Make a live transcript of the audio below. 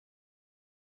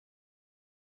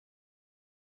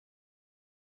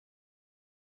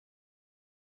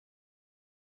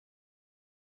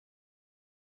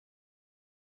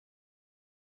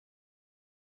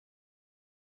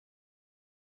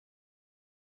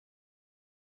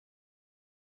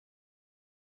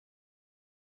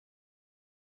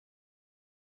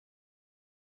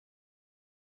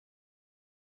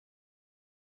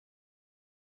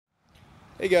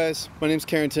Hey guys, my name's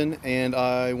Carrington and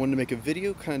I wanted to make a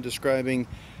video kind of describing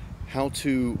how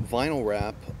to vinyl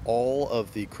wrap all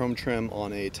of the chrome trim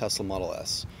on a Tesla Model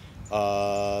S.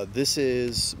 This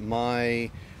is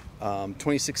my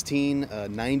 2016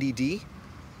 90D,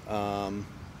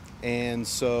 and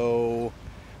so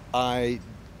I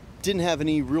didn't have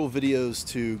any real videos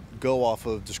to go off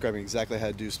of describing exactly how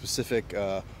to do specific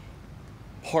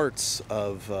parts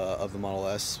of the Model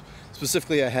S.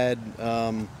 Specifically, I had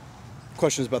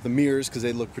questions about the mirrors because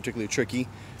they look particularly tricky,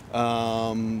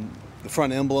 the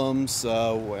front emblems,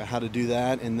 how to do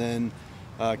that, and then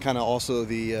kind of also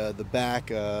the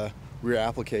back rear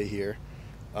applique here.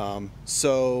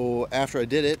 So after I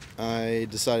did it, I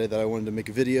decided that I wanted to make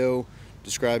a video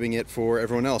describing it for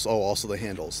everyone else. Oh, also the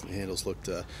handles. The handles looked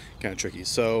kind of tricky.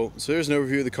 So there's an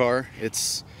overview of the car.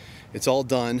 It's all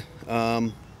done.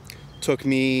 Took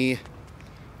me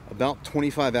about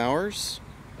 25 hours.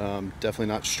 Definitely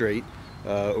not straight.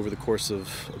 Over the course of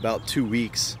about 2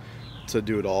 weeks to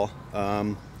do it all.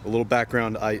 A little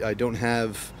background, I don't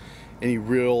have any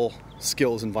real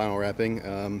skills in vinyl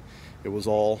wrapping. It was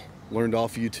all learned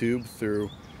off YouTube through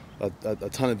a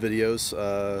ton of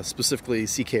videos, specifically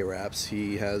CK Wraps.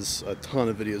 He has a ton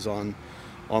of videos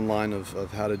online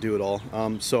of how to do it all.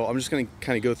 So I'm just going to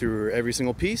kind of go through every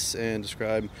single piece and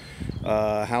describe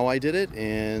how I did it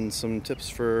and some tips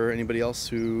for anybody else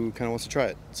who kind of wants to try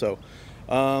it. So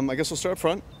I guess we'll start up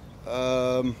front.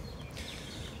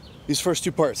 These first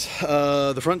two parts,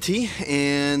 the front T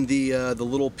and the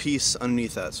little piece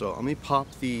underneath that. So let me pop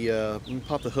the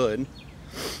hood,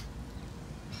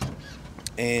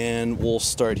 and we'll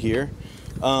start here.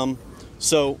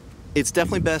 So it's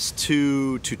definitely best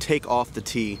to take off the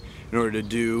T in order to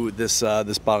do this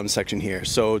this bottom section here.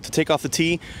 So to take off the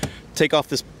T, take off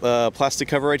this plastic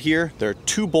cover right here. There are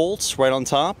 2 bolts right on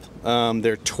top.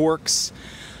 They're Torx.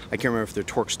 I can't remember if they're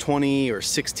Torx 20 or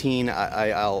 16.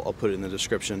 I'll put it in the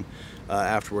description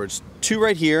afterwards. 2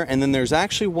 right here, and then there's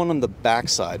actually one on the back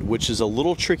side, which is a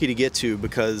little tricky to get to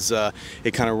because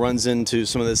it kind of runs into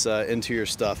some of this interior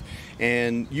stuff.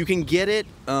 And you can get it,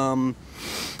 I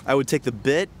would take the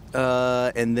bit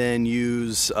and then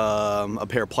use a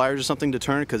pair of pliers or something to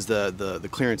turn it, because the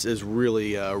clearance is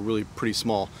really really pretty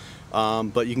small.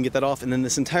 But you can get that off, and then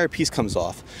this entire piece comes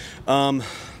off.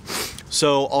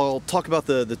 So I'll talk about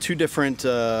the 2 different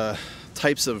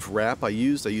types of wrap I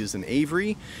used. I used an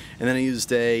Avery, and then I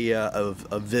used a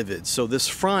Vivid. So this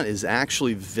front is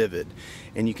actually Vivid,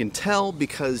 and you can tell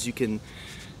because you can,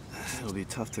 it'll be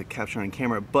tough to capture on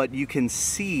camera, but you can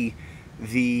see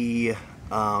the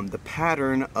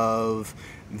pattern of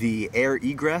the air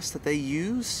egress that they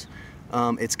use.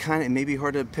 It's kind of, it may be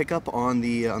hard to pick up on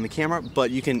the camera,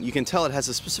 but you can tell it has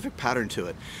a specific pattern to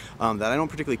it that I don't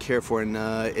particularly care for, and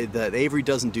that Avery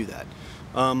doesn't do that.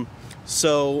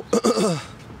 So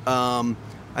I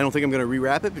don't think I'm going to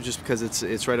rewrap it, but just because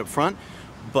it's right up front.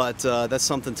 But that's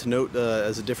something to note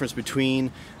as a difference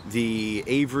between the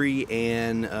Avery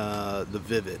and the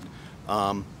Vivid.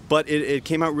 But it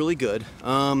came out really good.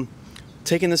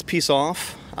 Taking this piece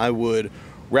off, I would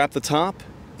wrap the top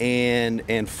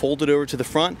and fold it over to the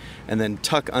front, and then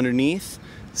tuck underneath.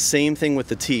 Same thing with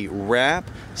the T. Wrap,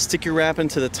 stick your wrap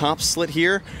into the top slit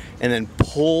here, and then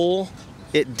pull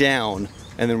it down,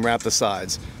 and then wrap the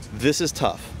sides. This is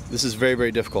tough. This is very,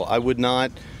 very difficult. I would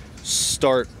not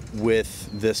start with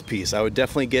this piece. I would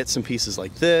definitely get some pieces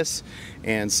like this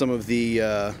and some of the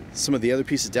other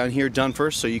pieces down here done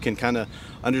first, so you can kind of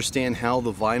understand how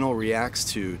the vinyl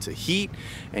reacts to heat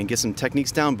and get some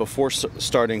techniques down before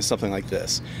starting something like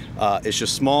this. It's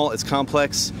just small, it's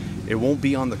complex, it won't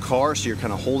be on the car, so you're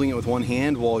kind of holding it with one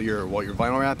hand while you're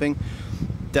vinyl wrapping.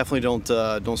 Definitely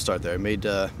don't start there. I made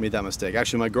that mistake.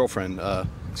 Actually, my girlfriend,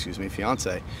 excuse me,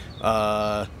 fiance,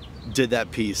 did that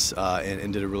piece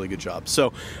and did a really good job.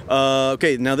 So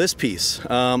okay, now this piece,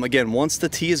 again, once the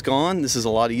T is gone, this is a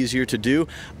lot easier to do.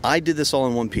 I did this all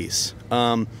in one piece.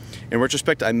 In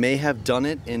retrospect, I may have done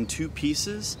it in 2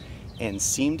 pieces and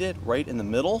seamed it right in the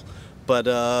middle, but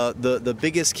the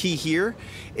biggest key here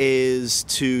is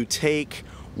to take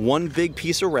one big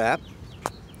piece of wrap,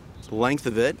 the length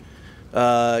of it.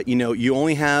 You know, you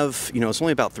only have, you know, it's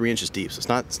only about 3 inches deep, so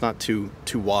it's not too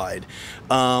wide.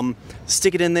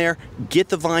 Stick it in there, get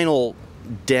the vinyl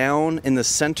down in the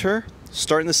center,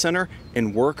 start in the center,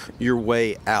 and work your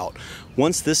way out.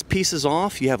 Once this piece is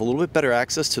off, you have a little bit better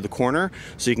access to the corner,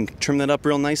 so you can trim that up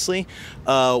real nicely.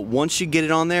 Once you get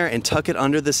it on there and tuck it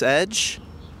under this edge,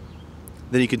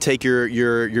 then you can take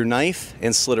your knife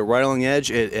and slit it right along the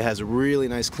edge. It has a really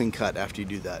nice clean cut after you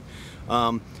do that.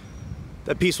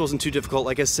 That piece wasn't too difficult.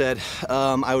 Like I said,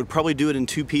 I would probably do it in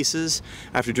 2 pieces.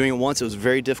 After doing it once, it was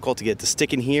very difficult to get it to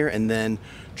stick in here and then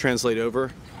translate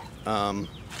over. So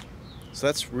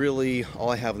that's really all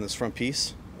I have in this front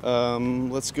piece.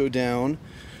 Let's go down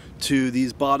to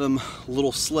these bottom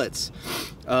little slits.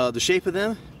 The shape of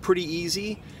them, pretty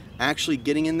easy. Actually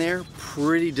getting in there,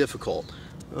 pretty difficult.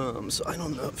 So I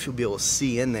don't know if you'll be able to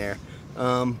see in there.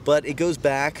 But it goes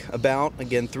back about,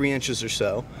 again, 3 inches or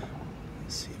so.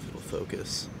 Let's see if it'll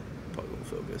focus. Probably won't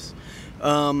focus.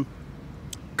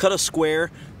 Cut a square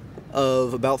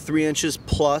of about 3 inches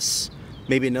plus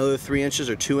maybe another 3 inches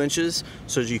or 2 inches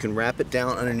so that you can wrap it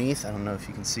down underneath. I don't know if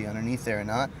you can see underneath there or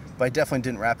not, but I definitely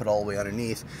didn't wrap it all the way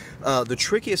underneath. The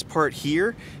trickiest part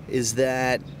here is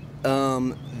that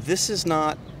this is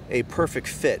not a perfect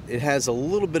fit. It has a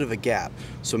little bit of a gap.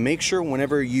 So make sure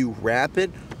whenever you wrap it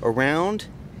around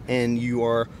and you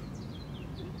are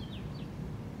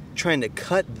trying to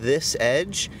cut this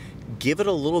edge, give it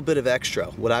a little bit of extra.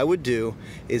 What I would do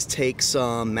is take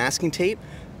some masking tape,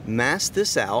 mask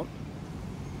this out,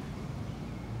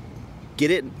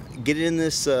 get it in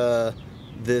this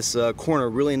corner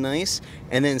really nice,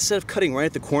 and then instead of cutting right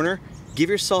at the corner, give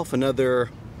yourself another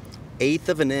 1/8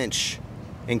 of an inch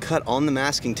and cut on the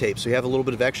masking tape so you have a little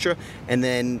bit of extra, and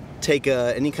then take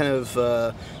any kind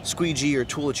of squeegee or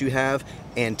tool that you have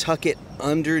and tuck it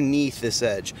underneath this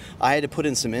edge. I had to put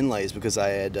in some inlays because I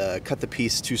had cut the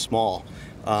piece too small,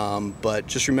 but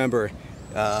just remember,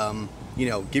 you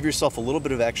know, give yourself a little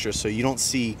bit of extra so you don't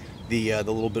see the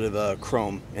little bit of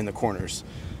chrome in the corners.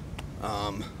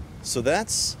 So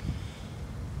that's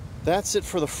it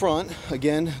for the front.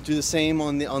 Again, do the same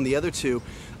on the other two.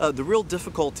 The real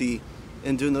difficulty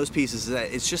in doing those pieces is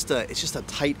that it's just a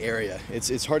tight area.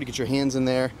 It's hard to get your hands in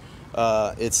there.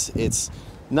 It's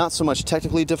not so much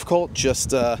technically difficult, just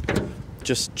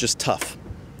tough.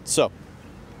 So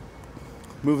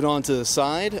moving on to the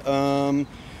side,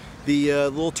 the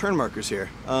little turn markers here.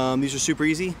 These are super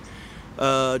easy.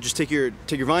 Just take your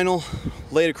vinyl,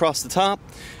 lay it across the top.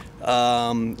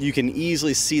 You can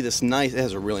easily see this nice. It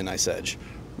has a really nice edge,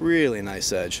 really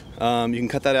nice edge. You can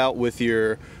cut that out with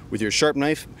your sharp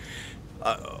knife.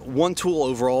 One tool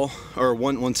overall, or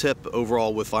one tip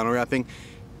overall with vinyl wrapping: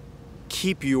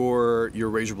 keep your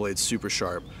razor blades super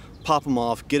sharp. Pop them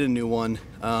off, get a new one.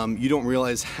 You don't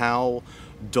realize how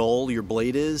dull your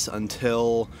blade is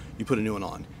until you put a new one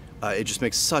on. It just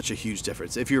makes such a huge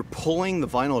difference. If you're pulling the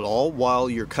vinyl at all while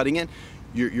you're cutting it,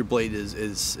 your blade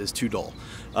is too dull.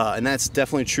 And that's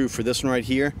definitely true for this one right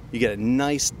here. You get a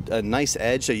nice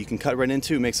edge that you can cut right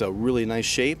into. It makes a really nice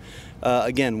shape.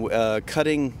 Again,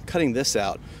 cutting this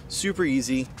out, super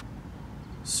easy.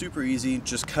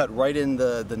 Just cut right in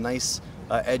the nice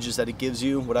edges that it gives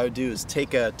you. What I would do is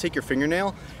take your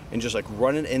fingernail and just like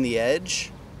run it in the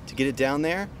edge to get it down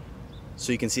there,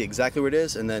 so you can see exactly where it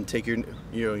is, and then take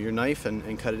your knife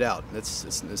and cut it out.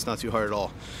 It's not too hard at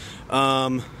all.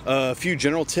 A few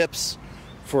general tips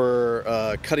for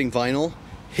cutting vinyl: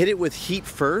 hit it with heat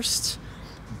first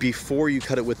before you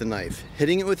cut it with the knife.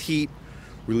 Hitting it with heat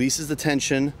releases the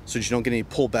tension so that you don't get any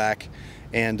pullback,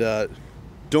 and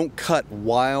don't cut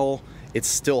while it's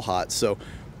still hot. So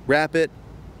wrap it,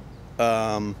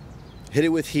 hit it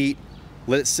with heat,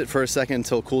 let it sit for a second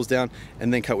until it cools down,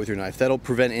 and then cut with your knife. That'll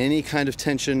prevent any kind of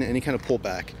tension, any kind of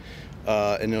pullback,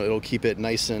 and it'll keep it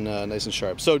nice and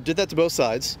sharp. So did that to both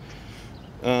sides,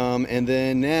 and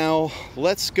then now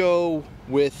let's go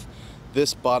with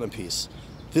this bottom piece.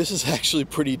 This is actually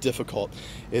pretty difficult.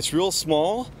 It's real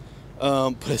small,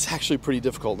 but it's actually pretty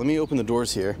difficult. Let me open the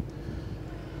doors here,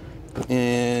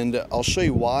 and I'll show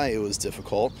you why it was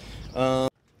difficult.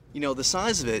 You know, the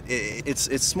size of it,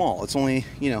 it's small. It's only,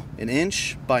 you know, 1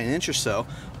 inch by 1 inch or so,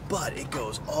 but it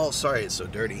goes all, sorry it's so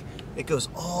dirty, it goes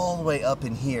all the way up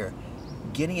in here.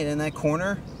 Getting it in that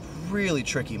corner, really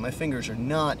tricky. My fingers are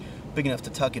not big enough to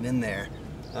tuck it in there.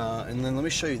 And then let me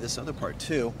show you this other part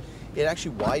too. It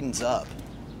actually widens up,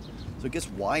 so it gets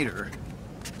wider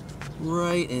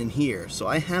right in here. So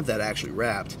I have that actually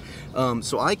wrapped.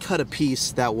 So I cut a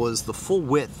piece that was the full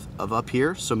width of up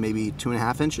here, so maybe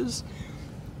 2.5 inches.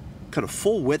 Cut a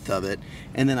full width of it,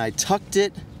 and then I tucked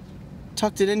it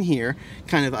in here.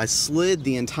 I slid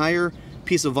the entire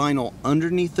piece of vinyl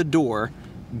underneath the door,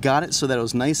 got it so that it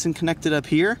was nice and connected up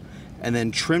here, and then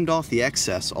trimmed off the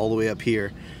excess all the way up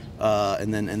here,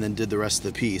 and then did the rest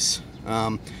of the piece.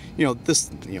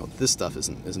 This stuff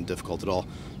isn't difficult at all.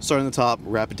 Start on the top,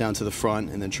 wrap it down to the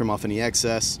front, and then trim off any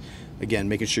excess. Again,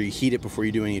 making sure you heat it before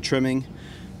you do any trimming.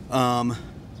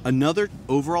 Another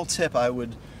overall tip I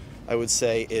would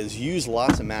say is use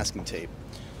lots of masking tape.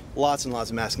 lots and lots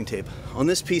of masking tape. On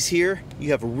this piece here,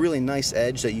 you have a really nice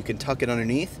edge that you can tuck it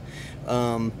underneath.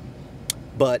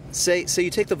 But say you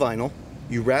take the vinyl,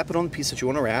 you wrap it on the piece that you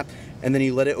want to wrap, and then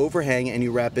you let it overhang and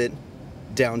you wrap it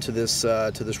down to this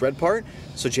red part,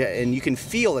 so and you can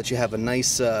feel that you have a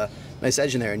nice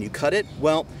edge in there, and you cut it.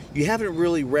 Well, you haven't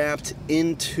really wrapped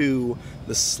into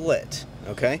the slit.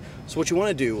 Okay, so what you want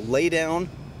to do, lay down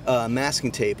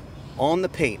masking tape on the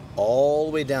paint all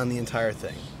the way down the entire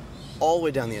thing, all the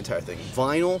way down the entire thing.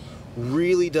 Vinyl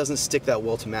really doesn't stick that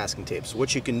well to masking tape, so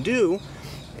what you can do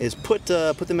is put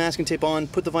the masking tape on,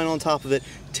 put the vinyl on top of it,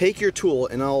 take your tool,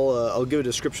 and I'll give a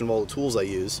description of all the tools I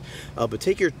use, but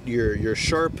take your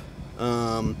sharp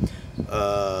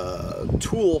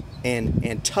tool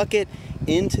and tuck it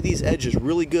into these edges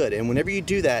really good, and whenever you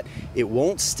do that, it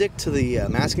won't stick to the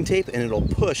masking tape, and it'll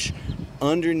push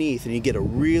underneath, and you get a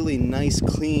really nice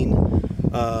clean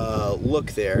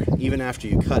look there even after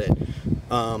you cut it.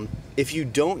 If you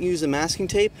don't use the masking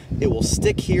tape, it will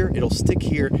stick here, it'll stick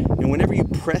here, and whenever you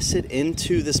press it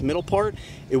into this middle part,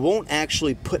 it won't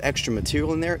actually put extra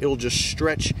material in there, it'll just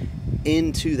stretch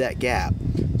into that gap,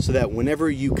 so that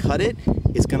whenever you cut it,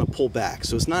 it's gonna pull back.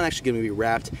 So it's not actually gonna be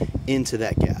wrapped into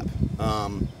that gap.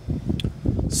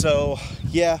 So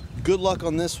yeah, good luck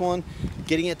on this one.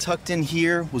 Getting it tucked in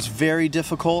here was very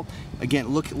difficult. Again,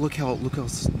 look how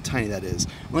tiny that is.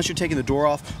 Unless you're taking the door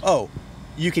off. Oh,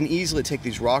 you can easily take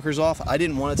these rockers off. I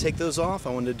didn't want to take those off. I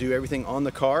wanted to do everything on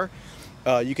the car.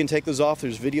 You can take those off.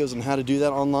 There's videos on how to do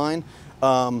that online.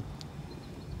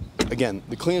 Again,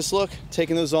 the cleanest look,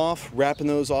 taking those off, wrapping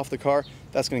those off the car,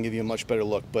 that's going to give you a much better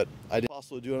look. But I didn't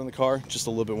possibly do it on the car, just a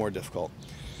little bit more difficult.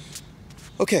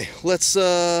 Okay, let's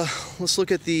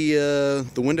look at the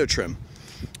window trim.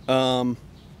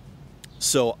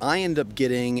 So I end up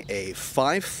getting a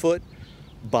 5-foot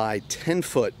by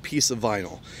 10-foot piece of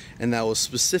vinyl, and that was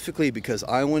specifically because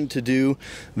I wanted to do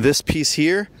this piece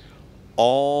here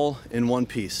all in one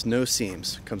piece, no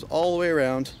seams. Comes all the way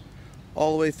around,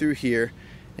 all the way through here,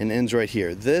 and ends right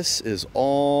here. This is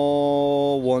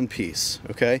all one piece,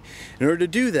 okay? In order to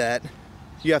do that,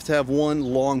 you have to have one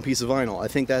long piece of vinyl. I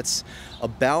think that's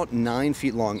about 9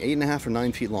 feet long, 8.5 or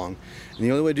 9 feet long. And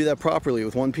the only way to do that properly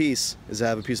with one piece is to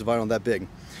have a piece of vinyl that big.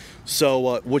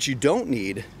 So what you don't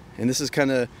need, and this is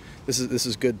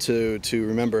good to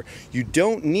remember, you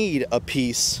don't need a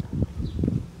piece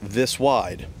this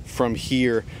wide from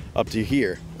here up to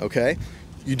here, okay?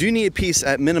 You do need a piece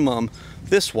at minimum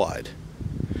this wide.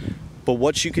 But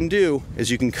what you can do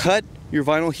is you can cut your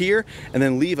vinyl here and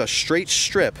then leave a straight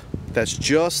strip that's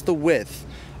just the width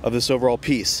of this overall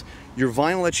piece. Your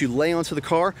vinyl that you lay onto the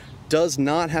car does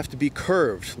not have to be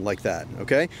curved like that,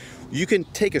 okay? You can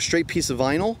take a straight piece of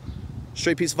vinyl,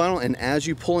 and as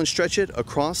you pull and stretch it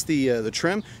across the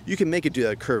trim, you can make it do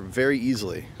that curve very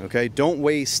easily, okay? Don't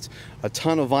waste a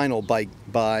ton of vinyl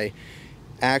by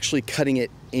actually cutting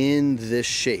it in this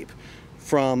shape.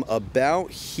 From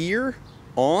about here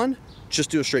on, just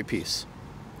do a straight piece.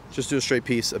 Just do a straight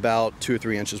piece about 2 or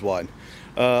 3 inches wide.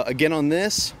 Again on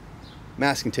this,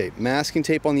 masking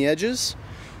tape on the edges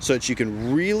so that you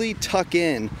can really tuck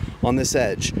in on this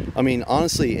edge. I mean,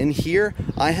 honestly, in here,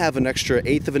 I have an extra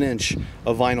 1/8 of an inch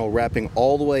of vinyl wrapping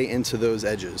all the way into those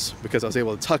edges because I was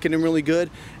able to tuck it in really good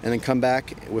and then come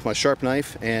back with my sharp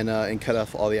knife and cut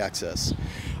off all the excess.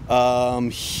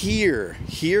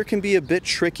 Here can be a bit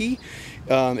tricky.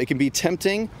 It can be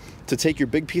tempting to take your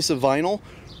big piece of vinyl,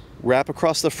 wrap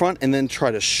across the front, and then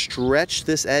try to stretch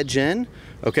this edge in,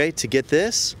 okay, to get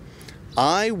this.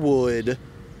 I would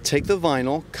take the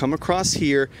vinyl, come across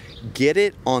here, get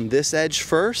it on this edge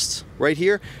first, right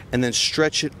here, and then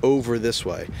stretch it over this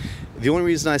way. The only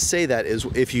reason I say that is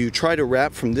if you try to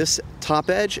wrap from this top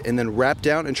edge and then wrap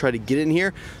down and try to get in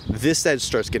here, this edge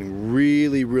starts getting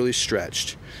really, really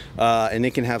stretched. And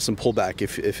it can have some pullback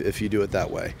if you do it that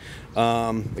way.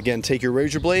 Again, take your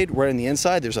razor blade right on the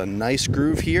inside. There's a nice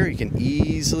groove here. You can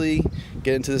easily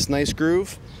get into this nice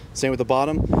groove. Same with the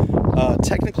bottom.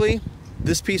 Technically,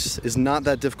 this piece is not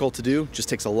that difficult to do. Just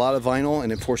takes a lot of vinyl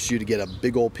and it forces you to get a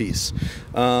big old piece.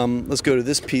 Let's go to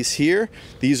this piece here.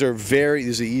 These are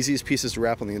the easiest pieces to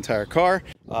wrap on the entire car.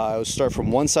 I'll start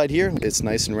from one side here. It's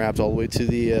nice and wrapped all the way to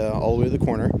the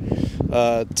corner.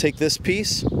 Take this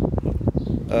piece,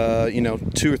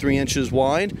 2 or 3 inches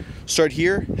wide. Start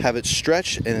here, have it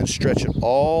stretch, and then stretch it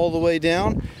all the way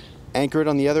down. Anchor it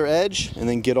on the other edge, and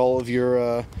then get all of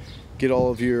your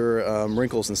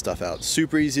wrinkles and stuff out.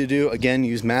 Super easy to do. Again,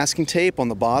 use masking tape on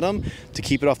the bottom to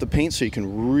keep it off the paint so you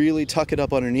can really tuck it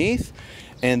up underneath.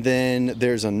 And then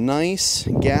there's a nice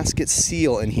gasket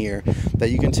seal in here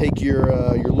that you can take your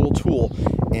little tool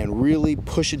and really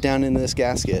push it down into this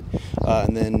gasket,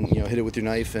 and then hit it with your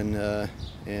knife and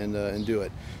do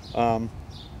it.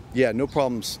 Yeah, no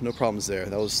problems there.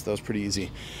 That was pretty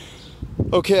easy.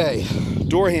 Okay,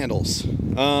 door handles.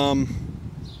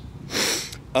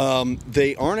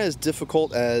 They aren't as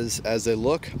difficult as they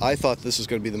look. I thought this was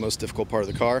going to be the most difficult part of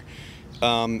the car.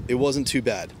 It wasn't too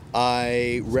bad.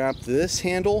 I wrapped this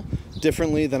handle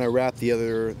differently than I wrapped the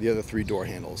other 3 door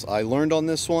handles. I learned on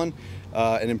this one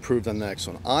and improved on the next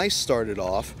one. I started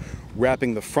off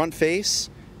wrapping the front face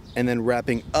and then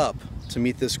wrapping up to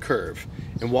meet this curve.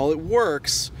 And while it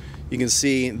works, you can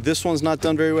see this one's not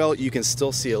done very well. You can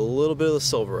still see a little bit of the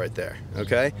silver right there.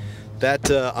 Okay, that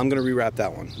I'm gonna rewrap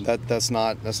that one. That's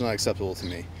not acceptable to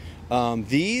me.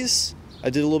 These I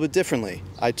did a little bit differently.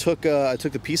 I took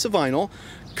the piece of vinyl,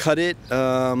 cut it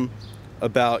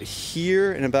about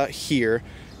here and about here,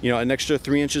 an extra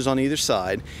 3 inches on either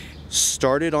side.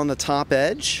 Started on the top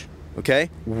edge, okay,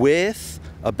 with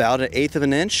about 1/8 of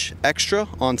an inch extra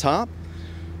on top.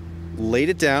 Laid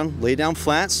it down, laid down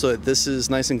flat so that this is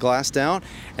nice and glassed out,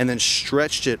 and then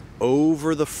stretched it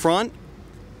over the front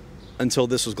until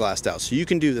this was glassed out. So you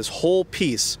can do this whole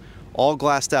piece all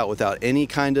glassed out without any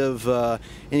kind of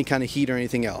heat or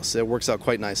anything else. It works out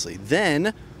quite nicely.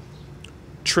 Then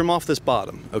trim off this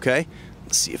bottom, okay?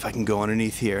 Let's see if I can go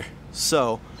underneath here.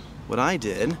 So what I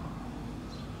did,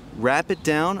 wrap it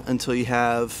down until you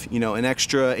have, an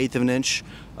extra 1/8 of an inch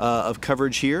of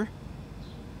coverage here,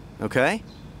 okay?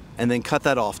 And then cut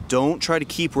that off. Don't try to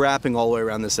keep wrapping all the way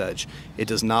around this edge. It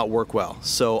does not work well.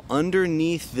 So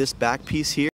underneath this back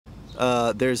piece here,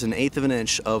 there's 1/8 of an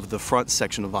inch of the front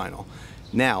section of vinyl.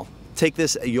 Now, take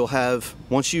this, you'll have,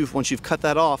 once you've cut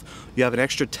that off, you have an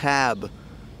extra tab. You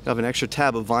have an extra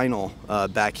tab of vinyl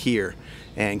back here.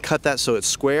 And cut that so it's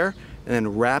square, and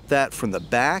then wrap that from the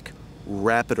back,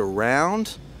 wrap it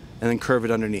around, and then curve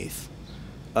it underneath.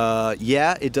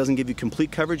 Yeah, it doesn't give you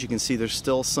complete coverage. You can see there's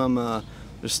still some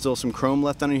chrome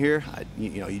left under here.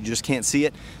 You just can't see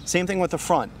it. Same thing with the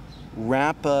front.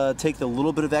 Wrap, take the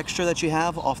little bit of extra that you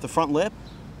have off the front lip,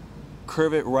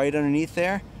 curve it right underneath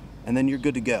there, and then you're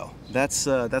good to go. That's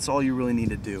all you really need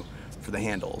to do for the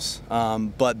handles.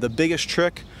 But the biggest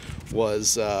trick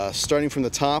was starting from the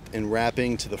top and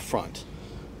wrapping to the front.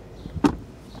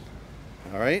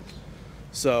 All right.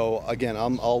 So again,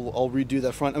 I'll redo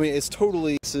that front. I mean, it's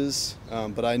totally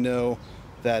but I know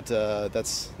that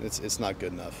it's not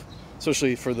good enough,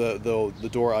 especially for the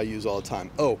door I use all the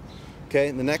time. Oh,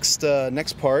 okay. The next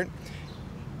part,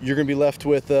 you're gonna be left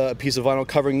with a piece of vinyl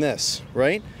covering this,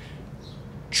 right?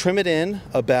 Trim it in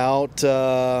about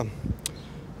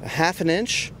 1/2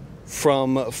 inch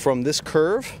from this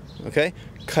curve. Okay,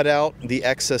 cut out the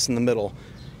excess in the middle,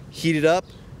 heat it up,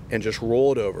 and just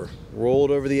roll it over. Roll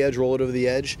it over the edge, roll it over the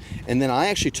edge. And then I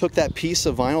actually took that piece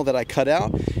of vinyl that I cut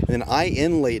out, and then I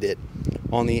inlaid it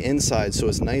on the inside so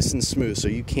it's nice and smooth, so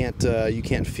you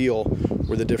can't feel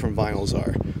where the different vinyls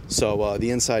are. So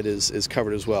the inside is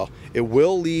covered as well. It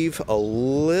will leave a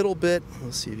little bit,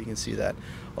 let's see if you can see that,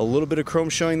 a little bit of chrome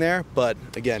showing there, but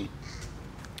again,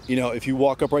 if you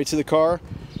walk up right to the car,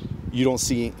 you don't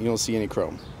see any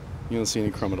chrome. You don't see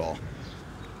any chrome at all.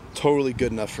 Totally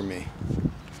good enough for me.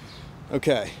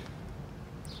 Okay,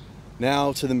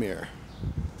 now to the mirror.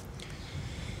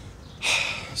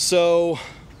 So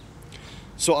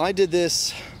I did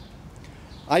this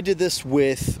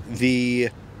with the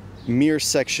mirror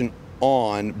section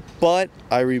on, but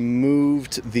I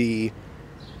removed the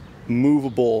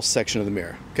movable section of the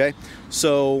mirror. Okay,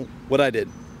 so what I did,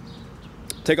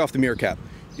 take off the mirror cap.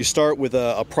 You start with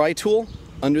a pry tool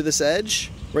under this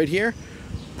edge right here.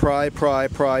 Pry, pry,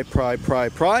 pry, pry, pry,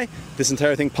 pry. This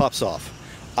entire thing pops off.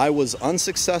 I was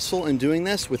unsuccessful in doing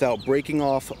this without breaking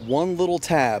off one little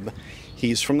tab.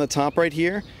 He's from the top right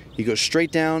here. He goes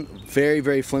straight down, very,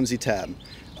 very flimsy tab.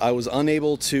 I was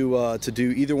unable to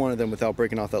do either one of them without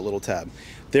breaking off that little tab.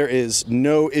 There is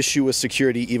no issue with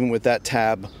security even with that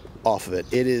tab off of it.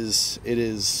 It is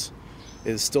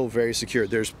still very secure.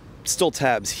 There's still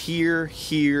tabs here,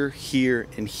 here, here,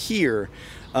 and here,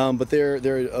 but they're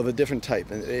of a different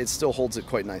type, and it still holds it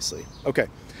quite nicely. Okay,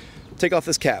 take off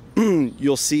this cap.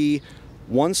 You'll see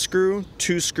 1 screw,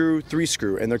 2 screw, 3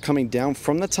 screw, and they're coming down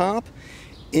from the top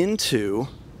into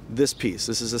this piece.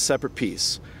 This is a separate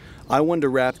piece. I wanted to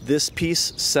wrap this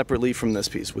piece separately from this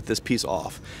piece, with this piece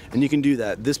off. And you can do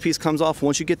that. This piece comes off.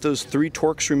 Once you get those 3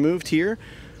 torques removed here,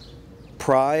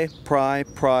 pry, pry,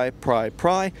 pry, pry,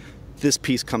 pry, this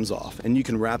piece comes off. And you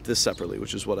can wrap this separately,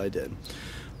 which is what I did.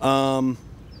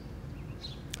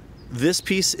 This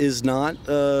piece is not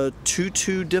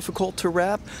too difficult to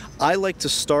wrap. I like to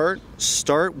start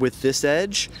with this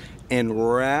edge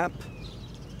and wrap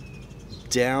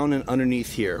down and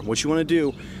underneath here. What you want to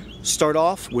do, start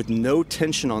off with no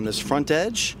tension on this front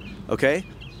edge, okay?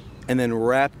 And then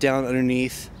wrap down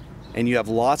underneath, and you have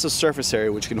lots of surface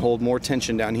area which can hold more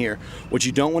tension down here. What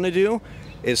you don't want to do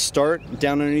is start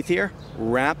down underneath here,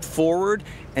 wrap forward,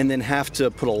 and then have to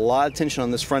put a lot of tension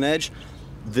on this front edge.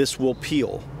 This will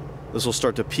peel. This will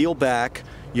start to peel back.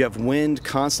 You have wind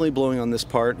constantly blowing on this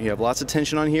part. You have lots of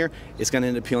tension on here. It's going to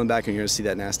end up peeling back, and you're going to see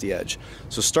that nasty edge.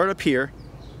 So start up here,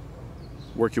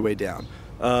 work your way down.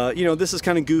 You know, this is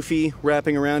kind of goofy,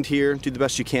 wrapping around here. Do the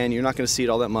best you can. You're not going to see it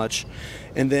all that much.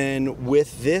 And then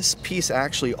with this piece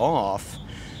actually off,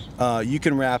 you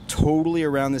can wrap totally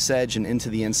around this edge and into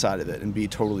the inside of it and be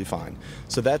totally fine.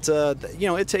 So that's, you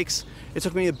know, it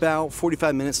took me about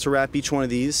 45 minutes to wrap each one of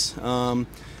these.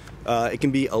 It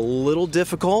can be a little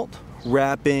difficult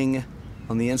wrapping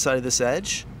on the inside of this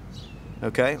edge,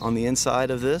 okay, on the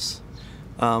inside of this,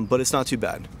 but it's not too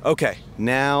bad. Okay,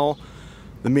 now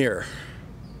the mirror.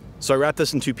 So I wrapped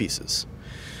this in two pieces.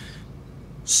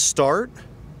 Start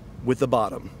with the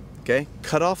bottom, okay?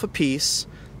 Cut off a piece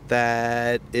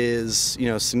that is, you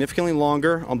know, significantly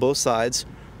longer on both sides.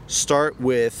 Start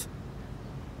with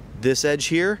this edge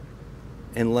here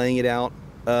and laying it out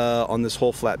on this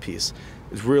whole flat piece.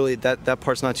 It's really, that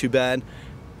part's not too bad.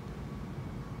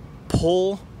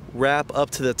 Pull, wrap up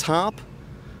to the top,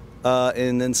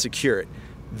 and then secure it.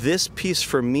 This piece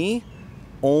for me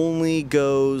only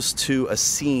goes to a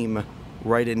seam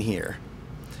right in here.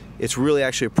 It's really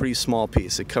actually a pretty small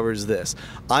piece. It covers this.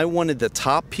 I wanted the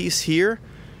top piece here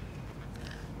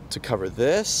to cover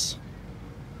this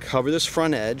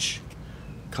front edge,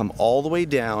 come all the way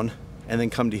down, and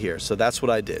then come to here. So that's what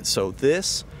I did. So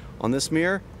this, on this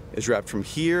mirror, is wrapped from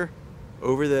here,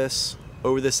 over this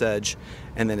edge,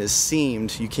 and then is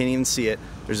seamed. You can't even see it.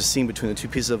 There's a seam between the two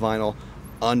pieces of vinyl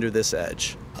under this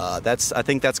edge. I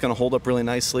think that's gonna hold up really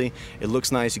nicely. It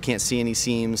looks nice, you can't see any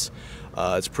seams.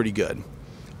 It's pretty good.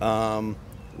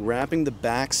 Wrapping the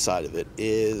back side of it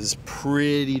is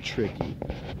pretty tricky.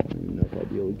 I don't even know if I'll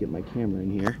be able to get my camera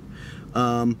in here.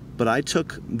 But I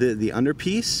took the under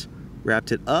piece,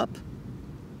 wrapped it up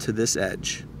to this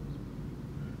edge,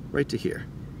 right to here,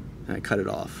 and I cut it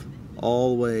off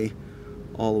all the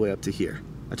way up to here.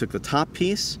 I took the top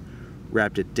piece,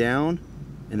 wrapped it down,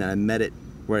 and then I met it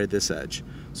right at this edge.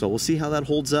 So we'll see how that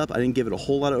holds up. I didn't give it a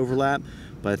whole lot of overlap,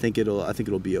 but I think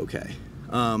it'll be okay.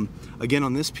 Again,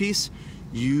 on this piece,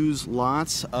 use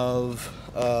lots of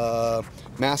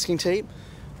masking tape.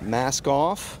 Mask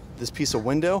off this piece of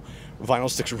window. Vinyl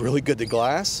sticks really good to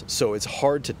glass, so it's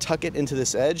hard to tuck it into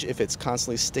this edge if it's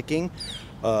constantly sticking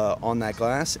on that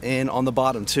glass, and on the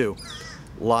bottom too.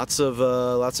 Lots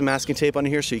of masking tape on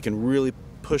here so you can really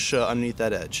push underneath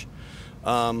that edge.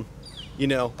 You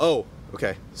know, oh,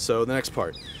 okay, so the next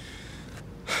part.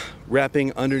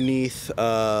 Wrapping underneath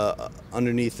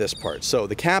this part. So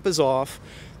the cap is off,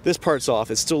 this part's off,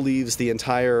 it still leaves the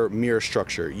entire mirror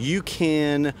structure. You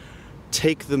can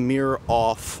take the mirror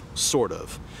off, sort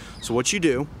of. So what you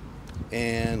do,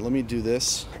 and let me do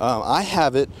this, I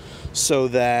have it so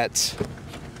that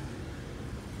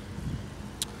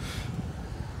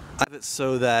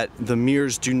the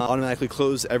mirrors do not automatically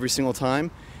close every single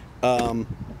time,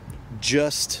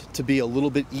 just to be a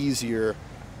little bit easier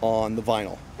on the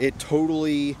vinyl. It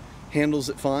totally handles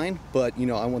it fine, but you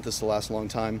know, I want this to last a long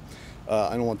time.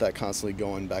 I don't want that constantly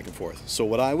going back and forth. So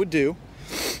what I would do,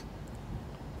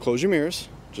 close your mirrors,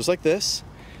 just like this,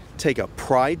 take a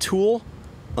pry tool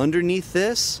underneath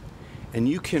this, and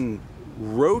you can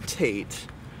rotate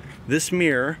this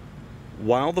mirror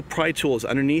while the pry tool is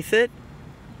underneath it,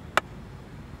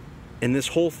 and this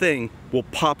whole thing will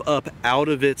pop up out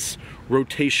of its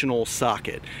rotational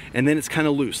socket, and then it's kind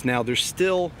of loose. Now there's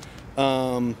still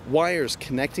wires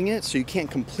connecting it, so you can't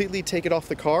completely take it off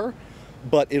the car,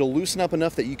 but it'll loosen up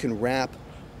enough that you can wrap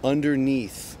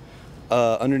underneath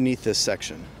this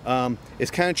section.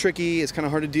 It's kind of tricky, it's kind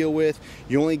of hard to deal with.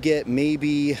 You only get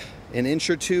maybe an inch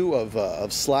or two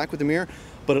of slack with the mirror,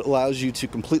 but it allows you to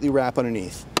completely wrap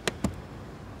underneath.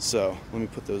 So let me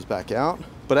put those back out.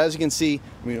 But as you can see,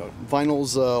 you know,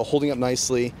 vinyl's holding up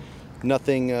nicely.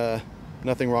 Nothing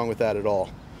wrong with that at all.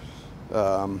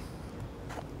 Put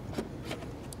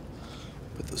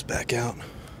those back out.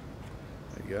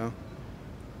 There you go.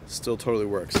 Still totally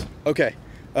works. Okay.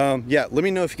 Yeah, let me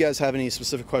know if you guys have any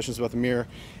specific questions about the mirror.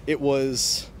 It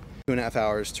was 2.5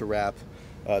 hours to wrap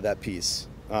that piece.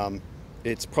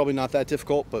 It's probably not that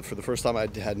difficult, but for the first time I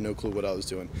had no clue what I was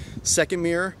doing. Second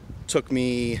mirror took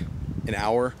me an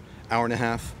hour and a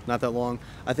half, not that long.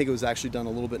 I think it was actually done a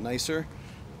little bit nicer,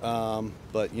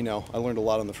 but you know, I learned a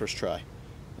lot on the first try.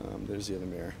 There's the other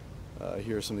mirror.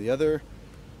 Here are some of the other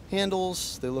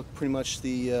handles, they look pretty much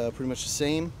the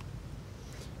same.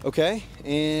 Okay,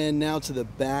 and now to the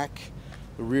back,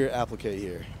 the rear applique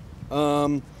here.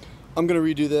 I'm gonna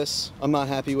redo this. I'm not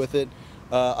happy with it.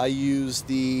 I used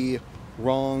the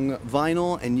wrong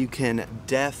vinyl, and you can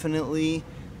definitely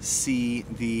see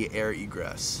the air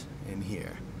egress in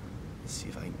here. Let's see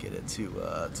if I can get it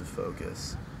to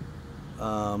focus.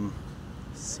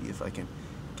 See if I can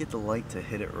get the light to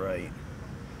hit it right.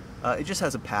 It just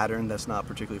has a pattern that's not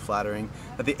particularly flattering,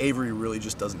 that the Avery really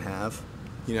just doesn't have.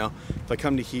 You know, if I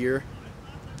come to here,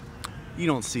 you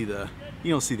don't see the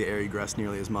air egress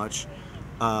nearly as much.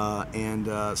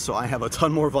 So I have a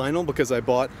ton more vinyl because I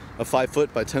bought a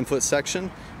 5-foot by 10-foot section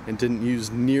and didn't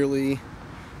use nearly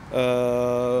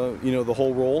the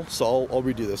whole roll. So I'll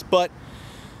redo this. But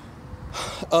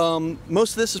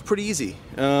most of this is pretty easy.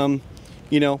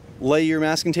 Lay your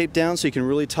masking tape down so you can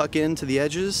really tuck into the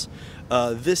edges.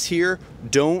 This here,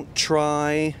 don't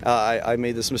try, I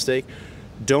made this mistake,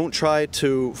 don't try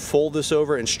to fold this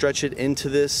over and stretch it into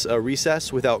this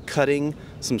recess without cutting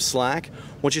some slack.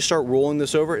 Once you start rolling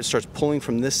this over, it starts pulling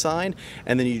from this side,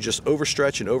 and then you just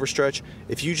overstretch and overstretch.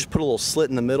 If you just put a little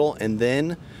slit in the middle and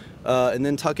then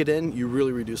tuck it in, you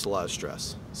really reduce a lot of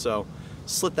stress. So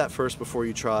slit that first before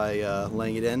you try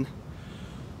laying it in.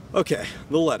 Okay,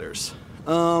 the letters.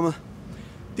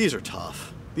 These are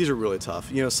tough. These are really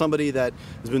tough. Somebody that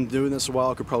has been doing this a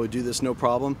while could probably do this no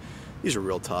problem. These are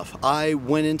real tough. I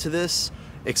went into this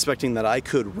expecting that I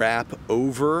could wrap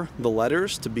over the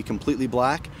letters to be completely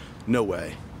black. No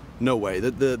way. No way.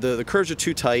 The curves are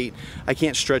too tight. I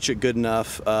can't stretch it good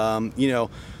enough.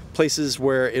 Places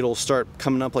where it'll start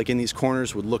coming up like in these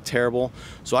corners would look terrible.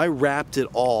 So I wrapped it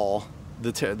all.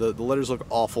 The letters look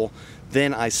awful.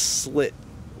 Then I slit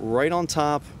right on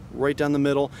top, right down the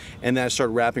middle, and then I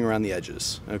started wrapping around the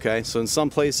edges. Okay, so in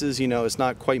some places, it's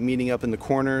not quite meeting up in the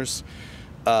corners.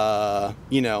 Trying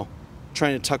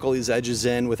to tuck all these edges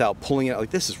in without pulling it,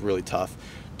 like this is really tough.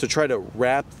 To try to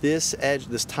wrap this edge,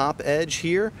 this top edge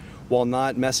here, while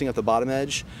not messing up the bottom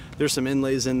edge. There's some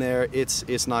inlays in there.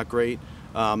 It's not great.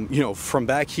 From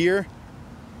back here,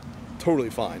 totally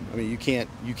fine. I mean, you can't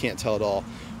tell at all.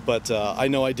 But I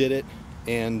know I did it,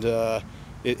 and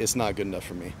it's not good enough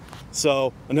for me.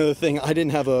 So another thing, I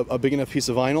didn't have a big enough piece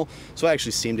of vinyl, so I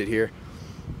actually seamed it here.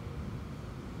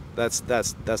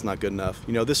 That's not good enough.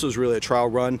 This was really a trial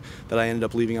run that I ended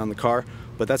up leaving on the car,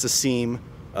 but that's a seam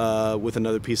with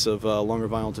another piece of longer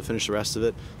vinyl to finish the rest of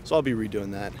it. So I'll be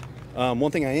redoing that.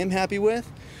 One thing I am happy with,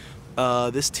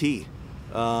 this tee.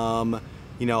 A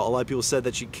lot of people said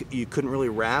that you couldn't really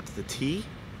wrap the tee,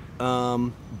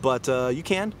 but you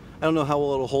can. I don't know how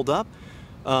well it'll hold up,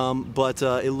 but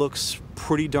it looks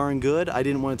pretty darn good. I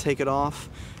didn't want to take it off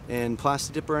and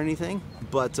plastic dip or anything,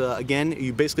 but again,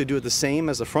 you basically do it the same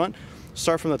as the front.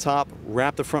 Start from the top,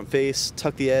 wrap the front face,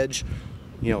 tuck the edge,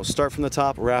 start from the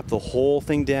top, wrap the whole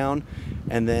thing down,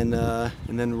 and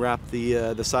then wrap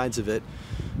the sides of it.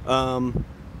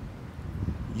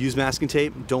 Use masking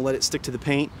tape, don't let it stick to the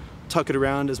paint, tuck it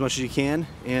around as much as you can,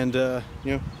 and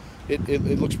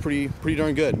it looks pretty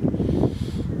darn good.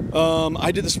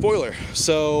 I did the spoiler.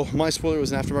 So my spoiler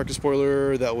was an aftermarket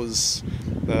spoiler that was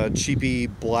a cheapy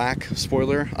black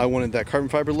spoiler. I wanted that carbon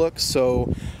fiber look,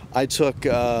 so I took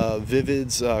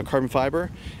Vivid's carbon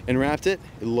fiber and wrapped it.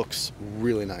 It looks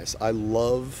really nice. I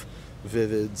love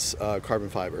Vivid's carbon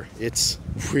fiber. It's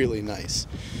really nice.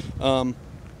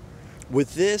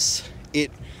 With this,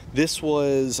 this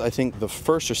was, I think, the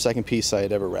first or second piece I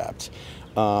had ever wrapped.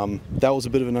 That was a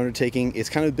bit of an undertaking. It's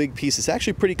kind of a big piece. It's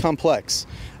actually pretty complex.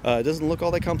 It doesn't look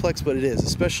all that complex, but it is,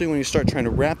 especially when you start trying to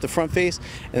wrap the front face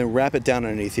and then wrap it down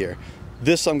underneath here.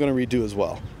 This I'm going to redo as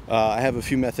well. I have a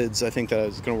few methods I think that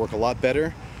is going to work a lot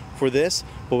better for this,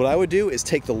 but what I would do is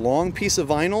take the long piece of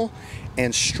vinyl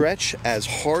and stretch as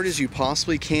hard as you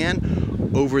possibly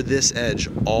can over this edge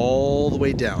all the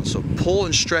way down. So pull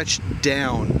and stretch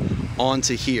down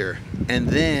onto here, and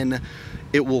then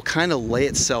it will kind of lay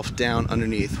itself down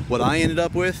underneath. What I ended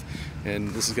up with, and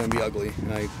this is going to be ugly,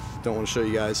 and I don't want to show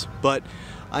you guys, but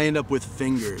I end up with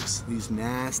fingers, these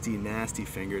nasty, nasty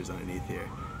fingers underneath here.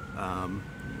 Let me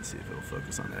see if it'll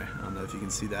focus on there. I don't know if you can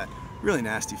see that. Really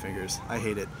nasty fingers. I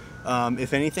hate it.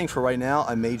 If anything, for right now,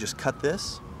 I may just cut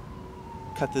this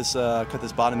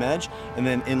bottom edge, and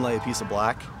then inlay a piece of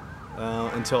black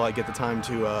until I get the time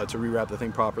to rewrap the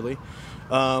thing properly.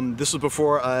 This was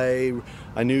before I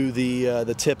knew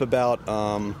the tip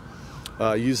about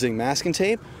using masking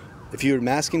tape. If you would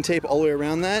masking tape all the way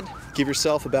around that, give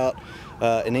yourself about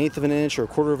 1/8 of an inch or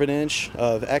 1/4 of an inch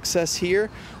of excess here,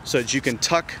 so that you can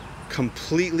tuck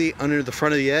completely under the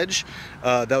front of the edge.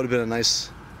 That would have been a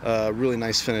Really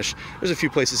nice finish. There's a few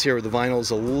places here where the vinyl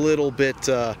is a little bit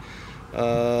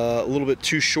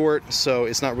too short, so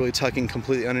it's not really tucking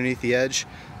completely underneath the edge.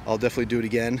 I'll definitely do it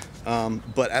again.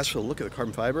 But as for the look of the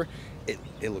carbon fiber,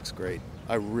 it looks great.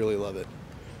 I really love it.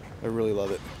 I really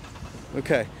love it.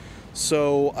 Okay,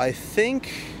 so I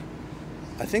think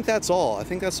that's all. I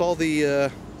think that's all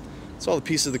the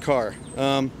pieces of the car.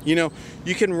 You know,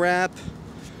 you can wrap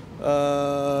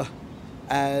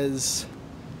as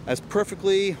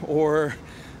perfectly or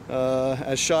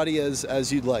as shoddy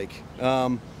as you'd like.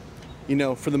 You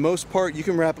know, for the most part, you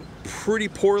can wrap pretty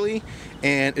poorly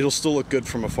and it'll still look good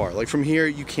from afar. Like from here,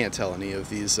 you can't tell any of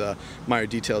these minor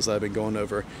details that I've been going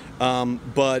over.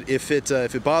 But if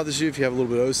it bothers you, if you have a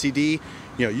little bit of OCD,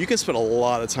 you know, you can spend a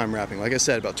lot of time wrapping. Like I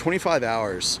said, about 25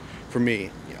 hours for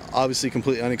me. You know, obviously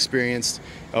completely unexperienced.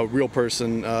 A real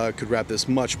person could wrap this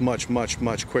much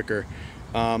quicker.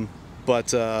 Yeah,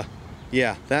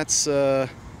 so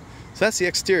that's the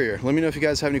exterior. Let me know if you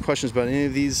guys have any questions about any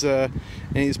of these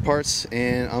parts,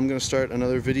 and I'm going to start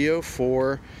another video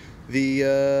for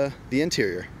the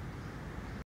interior.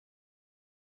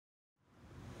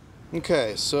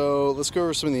 Okay, so let's go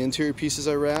over some of the interior pieces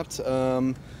I wrapped.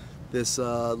 This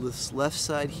left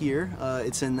side here,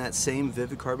 it's in that same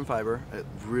vivid carbon fiber. It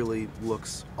really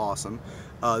looks awesome.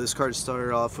 This card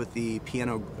started off with the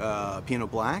piano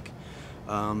black,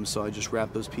 so I just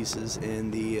wrapped those pieces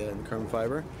in the carbon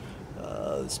fiber.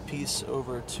 This piece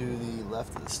over to the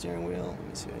left of the steering wheel. Let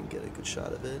me see if I can get a good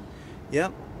shot of it.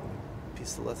 Yep,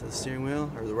 piece to the left of the steering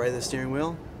wheel, or the right of the steering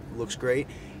wheel. Looks great.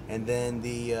 And then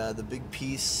the big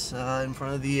piece in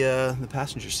front of the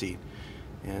passenger seat.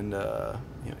 And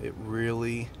you know, it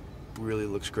really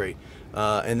looks great.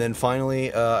 And then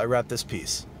finally, I wrapped this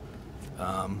piece.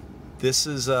 This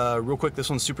is real quick. This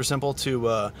one's super simple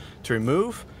to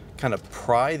remove. Kind of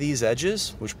pry these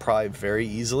edges, which pry very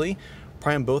easily.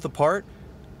 Pry them both apart,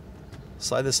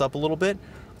 slide this up a little bit,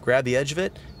 grab the edge of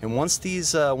it, and once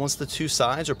the two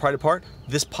sides are pried apart,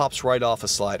 this pops right off a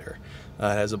slider. It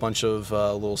has a bunch of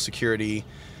little security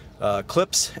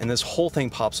clips, and this whole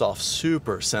thing pops off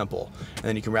super simple, and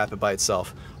then you can wrap it by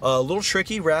itself. A little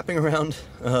tricky wrapping around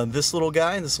this little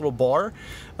guy, this little bar.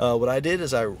 What I did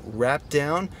is I wrapped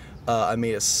down, I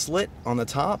made a slit on the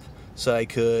top so I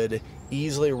could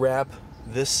easily wrap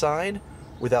this side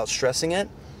without stressing it,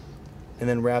 and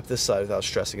then wrap this side without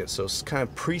stressing it. So kind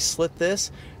of pre-slit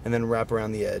this and then wrap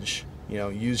around the edge. You know,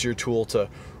 use your tool to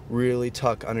really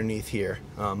tuck underneath here.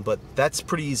 But that's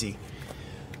pretty easy.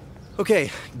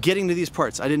 Okay, getting to these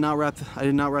parts. I did not wrap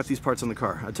these parts on the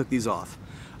car. I took these off.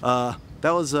 That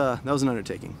was an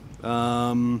undertaking.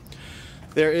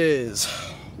 There is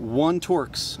one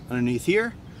Torx underneath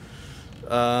here.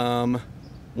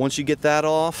 Once you get that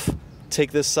off,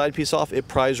 take this side piece off. It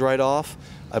pries right off.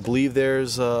 I believe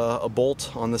there's a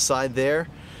bolt on the side there.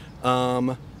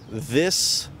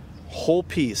 This whole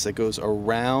piece that goes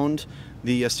around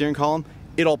the steering column,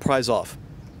 it all pries off.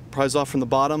 Pries off from the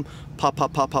bottom, pop,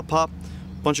 pop, pop, pop, pop.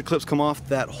 Bunch of clips come off.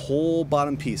 That whole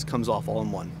bottom piece comes off all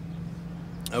in one.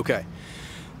 Okay.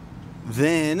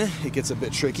 Then it gets a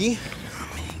bit tricky.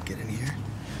 Let me get in here.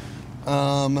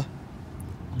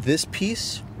 This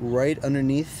piece right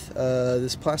underneath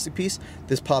this plastic piece,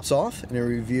 this pops off and it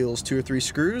reveals 2 or 3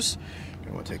 screws.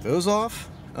 You're going to take those off.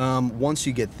 Once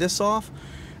you get this off,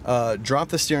 drop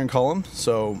the steering column,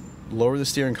 so lower the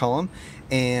steering column,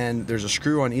 and there's a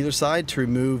screw on either side to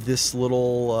remove this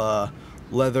little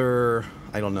leather,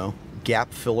 I don't know,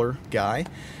 gap filler guy.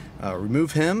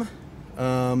 Remove him.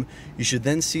 You should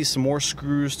then see some more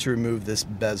screws to remove this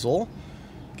bezel.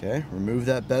 Okay, remove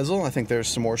that bezel. I think there's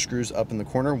some more screws up in the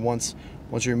corner. Once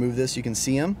you remove this, you can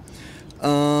see them.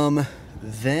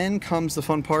 Then comes the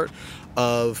fun part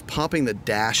of popping the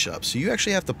dash up. So you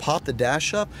actually have to pop the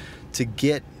dash up to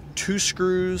get 2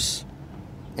 screws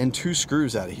and 2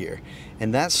 screws out of here.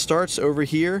 And that starts over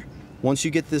here. Once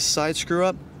you get this side screw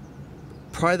up,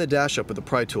 pry the dash up with the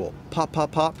pry tool. Pop,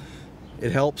 pop, pop.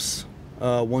 It helps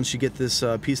once you get this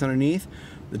piece underneath.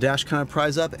 The dash kind of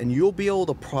pries up, and you'll be able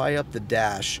to pry up the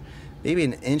dash maybe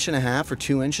 1.5 inches or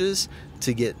 2 inches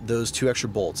to get those 2 extra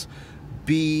bolts.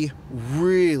 Be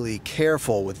really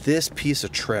careful with this piece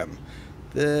of trim.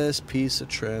 This piece of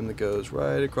trim that goes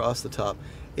right across the top.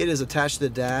 It is attached to the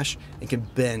dash and can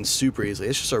bend super easily.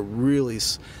 It's just a really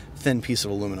thin piece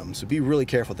of aluminum, so be really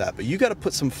careful with that. But you got to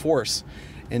put some force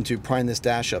and to prime this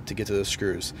dash up to get to those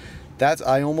screws.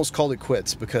 I almost called it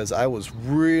quits because I was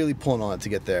really pulling on it to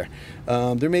get there.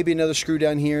 There may be another screw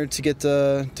down here to get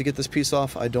this piece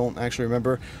off. I don't actually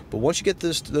remember. But once you get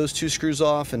those 2 screws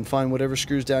off and find whatever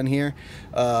screws down here,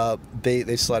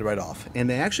 they slide right off. And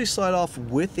they actually slide off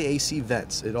with the AC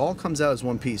vents. It all comes out as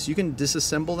one piece. You can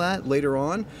disassemble that later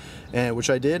on,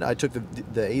 which I did. I took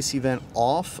the AC vent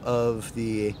off of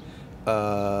the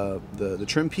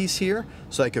trim piece here,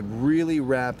 so I could really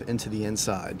wrap into the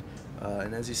inside.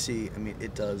 And as you see, I mean,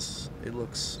 it looks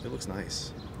nice. It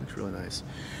looks really nice.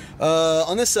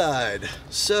 On this side,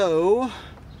 so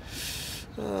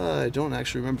I don't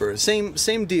actually remember.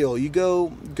 Same deal. You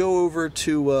go over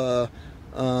to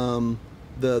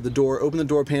the door, open the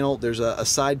door panel. There's a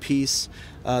side piece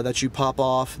that you pop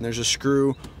off, and there's a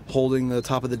screw holding the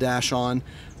top of the dash on.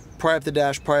 Pry up the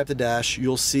dash.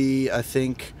 You'll see, I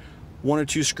think, 1 or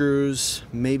 2 screws,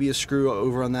 maybe a screw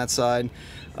over on that side.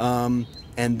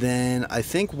 And then I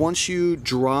think once you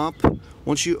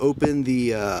open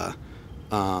the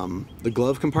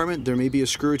glove compartment, there may be a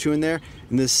screw or 2 in there,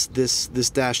 and this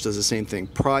dash does the same thing.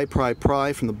 Pry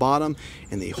from the bottom,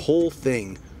 and the whole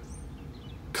thing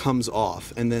comes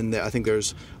off. And then I think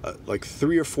there's like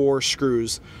 3 or 4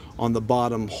 screws on the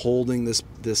bottom holding this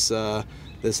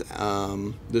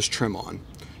trim on.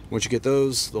 Once you get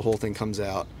those, the whole thing comes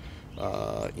out.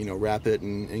 You know, wrap it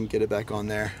and get it back on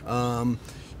there.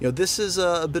 You know, this is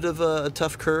a bit of a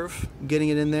tough curve getting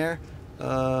it in there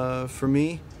for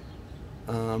me.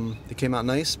 It came out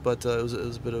nice, but it was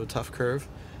a bit of a tough curve.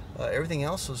 Everything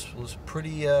else was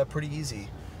pretty easy.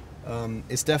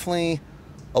 It's definitely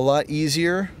a lot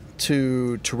easier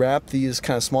to wrap these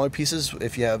kind of smaller pieces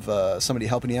if you have somebody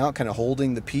helping you out, kind of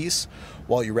holding the piece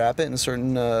while you wrap it in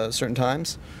certain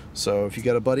times. So if you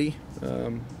got a buddy,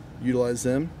 utilize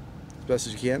them as best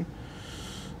as you can.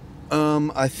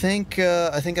 I think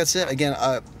that's it. Again,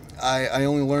 I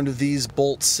only learned of these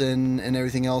bolts and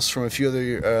everything else from a few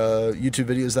other YouTube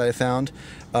videos that I found.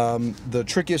 The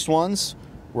trickiest ones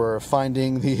were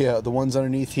finding the ones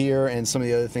underneath here and some of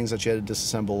the other things that you had to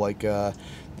disassemble, like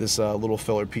this little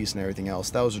filler piece and everything else.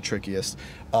 That was the trickiest.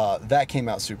 That came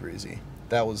out super easy.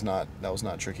 That was not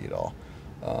tricky at all.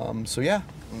 So yeah,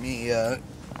 let me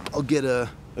I'll get a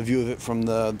view of it from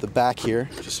the back here,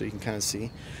 just so you can kind of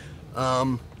see.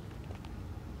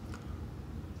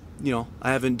 You know,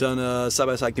 I haven't done a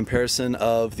side-by-side comparison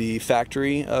of the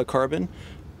factory carbon,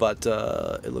 but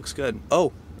it looks good.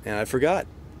 Oh, and I forgot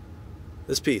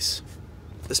this piece.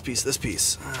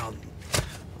 I'll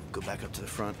go back up to the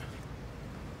front.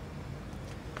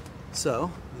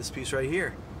 So this piece right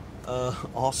here,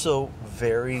 also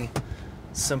very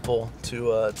simple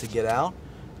to get out.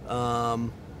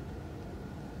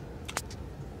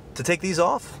 To take these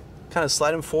off, kind of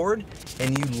slide them forward,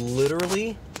 and you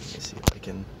literally, let me see if I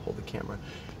can hold the camera.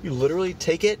 You literally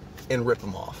take it and rip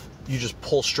them off. You just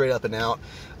pull straight up and out,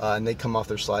 and they come off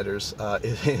their sliders.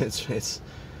 It's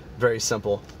very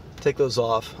simple. Take those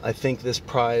off. I think this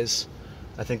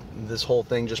whole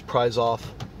thing just pries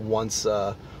off once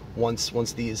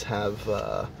these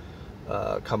have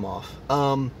come off.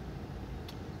 I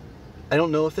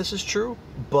don't know if this is true,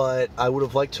 but I would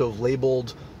have liked to have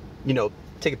labeled, you know,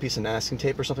 take a piece of masking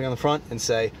tape or something on the front and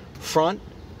say front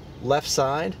left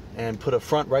side, and put a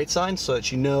front right sign, so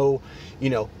that you know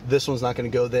this one's not going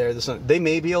to go there. This one, they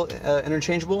may be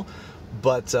interchangeable,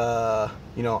 but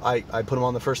you know, I put them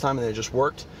on the first time and they just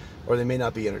worked, or they may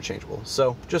not be interchangeable.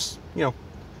 So just, you know,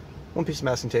 one piece of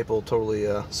masking tape will totally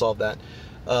solve that.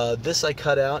 This I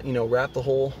cut out, you know, wrapped the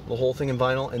whole thing in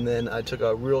vinyl, and then I took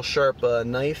a real sharp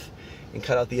knife and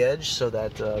cut out the edge so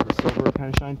that the silver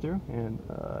kind of shined through, and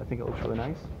I think it looks really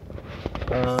nice.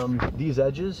 These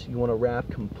edges you want to wrap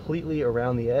completely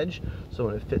around the edge, so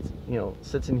when it fits, you know,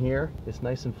 sits in here, it's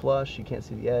nice and flush. You can't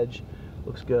see the edge.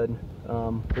 Looks good.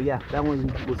 But yeah, that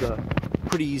one was a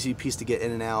pretty easy piece to get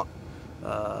in and out.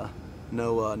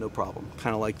 No problem.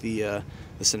 Kind of like the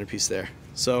centerpiece there.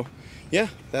 So yeah,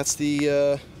 that's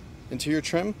the interior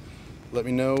trim. Let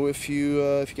me know if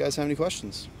you guys have any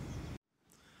questions.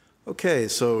 Okay,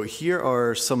 so here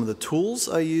are some of the tools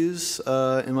I use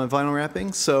in my vinyl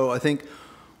wrapping. So I think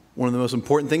one of the most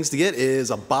important things to get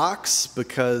is a box,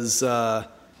 because there's a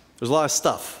lot of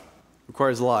stuff. It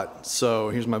requires a lot. So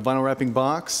here's my vinyl wrapping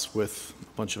box with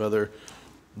a bunch of other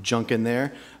junk in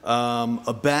there.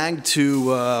 A bag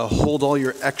to hold all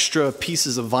your extra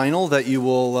pieces of vinyl that you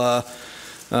will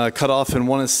cut off and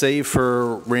want to save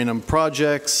for random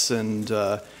projects, and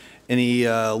any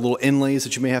little inlays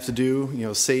that you may have to do. You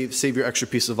know, save your extra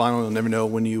piece of vinyl. You'll never know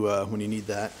when you need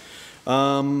that.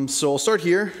 So I'll start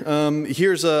here.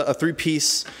 Here's a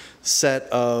 3-piece set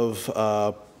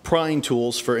of prying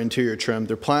tools for interior trim.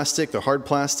 They're plastic, they're hard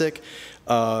plastic.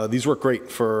 These work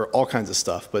great for all kinds of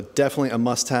stuff, but definitely a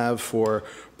must-have for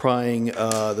prying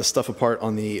the stuff apart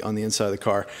on the inside of the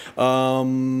car.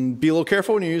 Be a little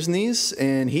careful when you're using these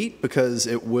in heat because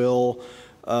it will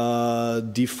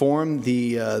deform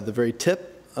the very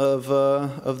tip of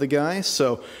the guy.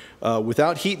 So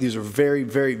without heat, these are very,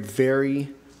 very, very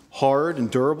hard and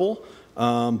durable.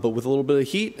 But with a little bit of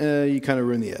heat, you kind of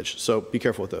ruin the edge. So be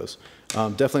careful with those.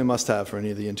 Definitely a must-have for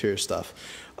any of the interior stuff.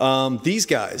 These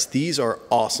guys, these are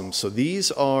awesome. So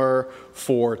these are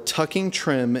for tucking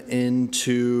trim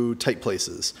into tight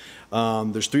places.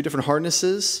 There's 3 different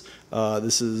harnesses.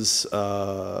 This is,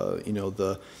 you know,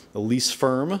 the least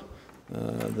firm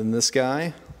than this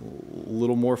guy, a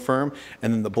little more firm,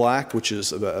 and then the black, which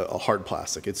is a hard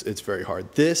plastic. It's very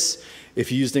hard. This,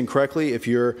 if used incorrectly, if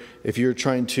you're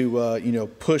trying to you know,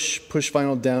 push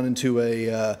vinyl down into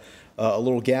a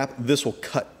little gap, this will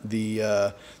cut the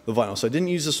vinyl. So I didn't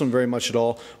use this one very much at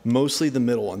all, mostly the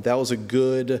middle one. That was a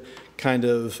good kind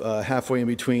of halfway in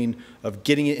between of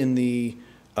getting it in the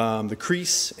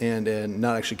crease and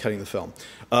not actually cutting the film.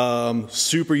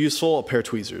 Super useful, a pair of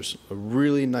tweezers. A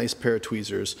really nice pair of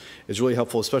tweezers is really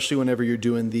helpful, especially whenever you're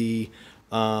doing the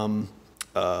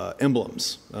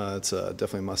emblems. It's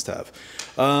definitely a must-have.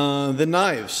 The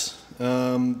knives.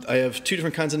 I have 2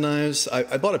 different kinds of knives.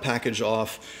 I bought a package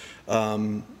off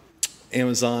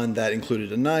Amazon that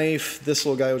included a knife, this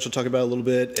little guy, which I'll talk about a little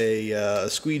bit, a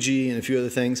squeegee, and a few other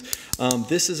things.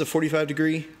 This is a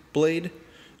 45-degree blade.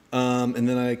 And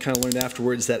then I kind of learned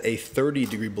afterwards that a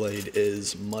 30-degree blade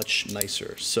is much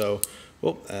nicer. So,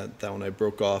 well, that one I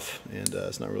broke off, and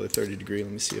it's not really 30-degree.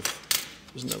 Let me see if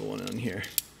there's another one on here.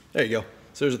 There you go.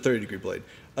 So there's a 30-degree blade.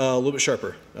 A little bit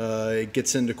sharper. It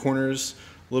gets into corners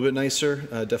a little bit nicer.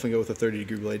 Definitely go with a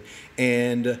 30-degree blade.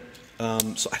 And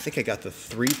so I think I got the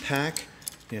 3-pack,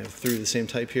 you know, 3 of the same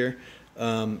type here.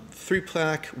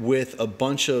 3-pack with a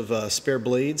bunch of spare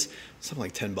blades, something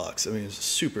like $10. I mean, it's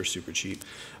super, super cheap.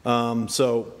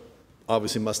 So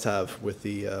obviously must have with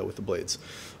the blades.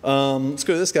 Let's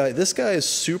go to this guy. This guy is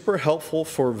super helpful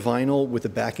for vinyl with the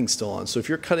backing still on. So if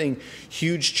you're cutting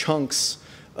huge chunks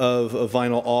of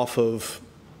vinyl off of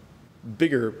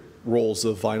bigger rolls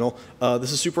of vinyl,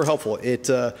 this is super helpful.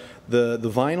 The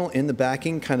vinyl and the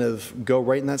backing kind of go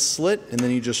right in that slit, and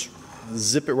then you just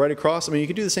zip it right across. I mean, you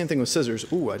could do the same thing with scissors.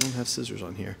 Ooh, I don't have scissors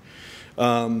on here.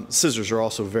 Scissors are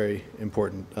also very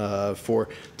important for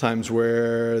times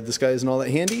where this guy isn't all that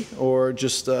handy, or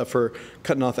just for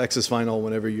cutting off excess vinyl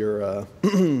whenever you're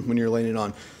when you're laying it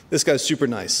on. This guy's super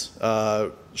nice.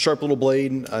 Sharp little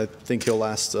blade. I think he'll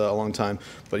last a long time.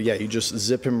 But yeah, you just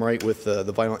zip him right with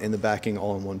the vinyl and the backing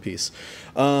all in one piece.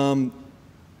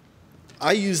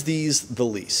 I use these the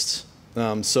least.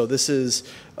 So this is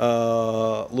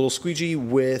a little squeegee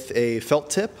with a felt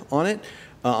tip on it.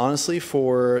 Honestly,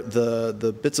 for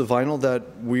the bits of vinyl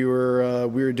that we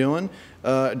were doing,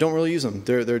 don't really use them.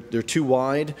 They're too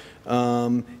wide,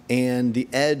 and the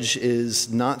edge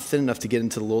is not thin enough to get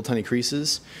into the little tiny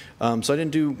creases. So I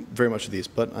didn't do very much of these,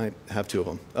 but I have 2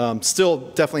 of them. Still,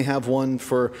 definitely have one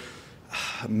for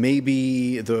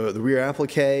maybe the rear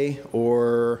applique,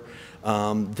 or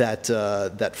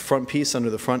that front piece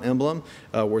under the front emblem,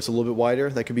 where it's a little bit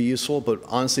wider. That could be useful, but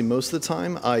honestly, most of the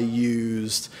time I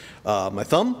used my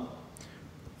thumb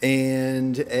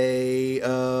and a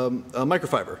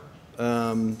microfiber,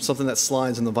 something that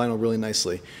slides in the vinyl really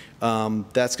nicely.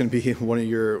 That's going to be one of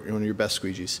your best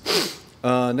squeegees.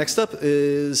 Next up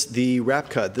is the wrap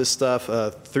cut. This stuff,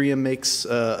 3M makes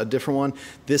a different one.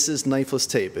 This is knifeless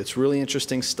tape. It's really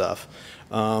interesting stuff.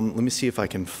 Let me see if I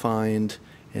can find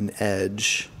an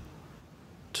edge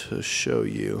to show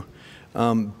you.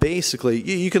 Basically,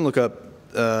 you can look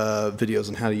up videos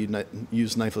on how to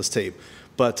use knifeless tape,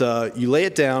 but you lay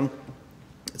it down.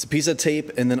 It's a piece of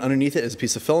tape, and then underneath it is a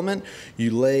piece of filament.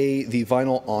 You lay the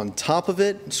vinyl on top of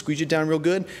it, squeeze it down real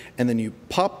good, and then you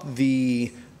pop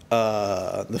the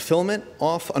filament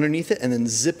off underneath it, and then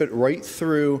zip it right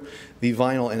through the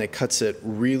vinyl, and it cuts it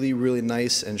really, really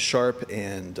nice and sharp.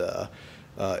 And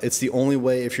it's the only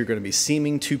way if you're going to be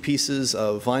seaming 2 pieces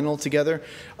of vinyl together.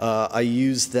 I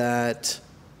use that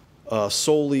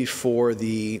solely for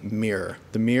the mirror.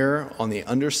 The mirror on the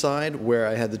underside, where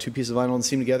I had the 2 pieces of vinyl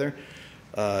seamed together,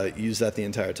 use that the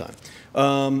entire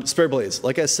time. Spare blades.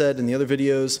 Like I said in the other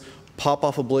videos, pop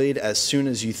off a blade as soon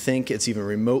as you think it's even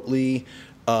remotely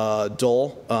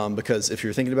dull, because if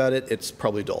you're thinking about it, it's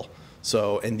probably dull.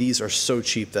 So, and these are so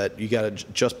cheap that you got to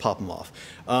just pop them off.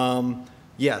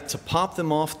 Yeah, to pop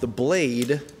them off the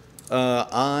blade,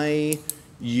 I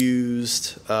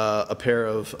used a pair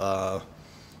of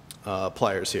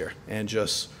pliers here, and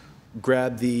just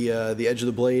grabbed the edge of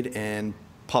the blade and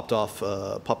popped off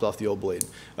the old blade.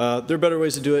 There are better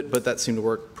ways to do it, but that seemed to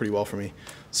work pretty well for me.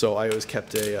 So I always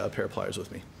kept a pair of pliers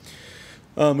with me.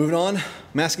 Moving on,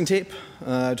 masking tape.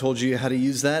 I told you how to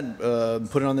use that.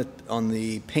 Put it on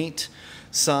the paint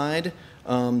side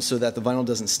so that the vinyl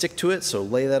doesn't stick to it. So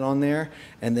lay that on there,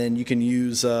 and then you can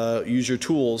use your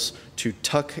tools to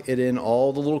tuck it in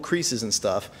all the little creases and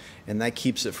stuff, and that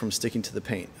keeps it from sticking to the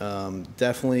paint.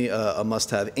 Definitely a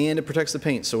must-have, and it protects the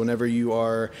paint. So whenever you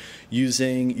are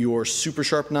using your super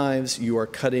sharp knives, you are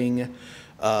cutting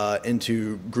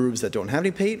into grooves that don't have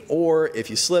any paint, or if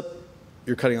you slip,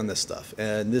 you're cutting on this stuff,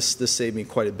 and this saved me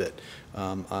quite a bit.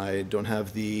 I don't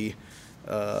have the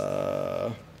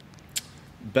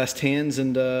best hands,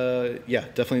 and yeah,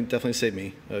 definitely saved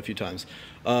me a few times.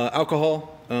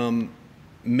 Alcohol.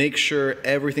 Make sure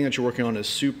everything that you're working on is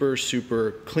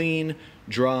super clean,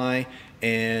 dry,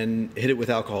 and hit it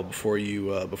with alcohol before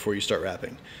you start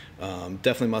wrapping.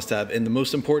 Definitely must have. And the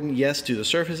most important, yes, do the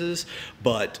surfaces,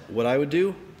 but what I would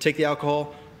do, take the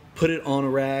alcohol, put it on a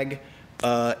rag,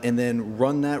 and then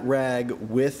run that rag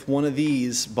with one of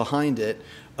these behind it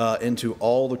into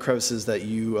all the crevices that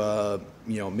you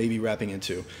may be wrapping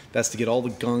into. That's to get all the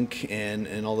gunk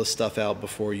and all this stuff out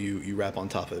before you wrap on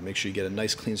top of it. Make sure you get a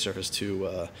nice clean surface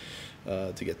to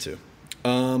get to.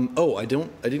 Oh, I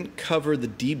didn't cover the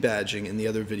debadging in the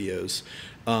other videos,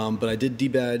 but I did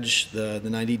debadge the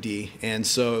 90D, and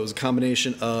so it was a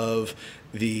combination of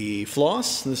the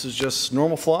floss. This is just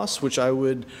normal floss, which I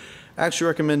would actually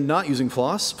recommend not using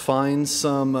floss. Find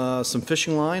some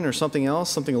fishing line or something else,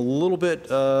 something a little bit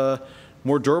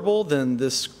more durable than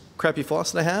this crappy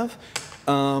floss that I have.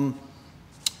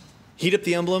 Heat up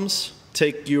the emblems.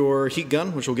 Take your heat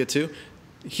gun, which we'll get to.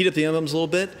 Heat up the emblems a little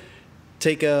bit.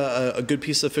 Take a good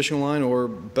piece of fishing line or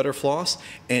better floss,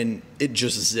 and it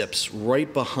just zips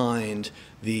right behind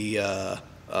the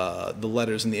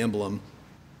letters in the emblem,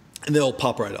 and they'll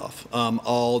pop right off.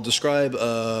 I'll describe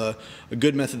a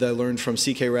good method that I learned from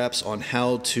CK Wraps on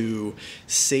how to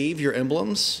save your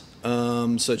emblems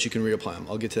so that you can reapply them.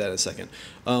 I'll get to that in a second.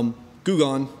 Goo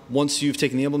Gone, once you've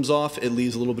taken the emblems off, it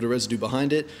leaves a little bit of residue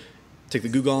behind it. Take the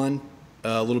Goo Gone,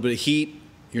 a little bit of heat,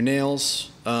 your nails,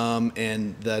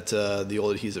 and that the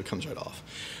old adhesive comes right off.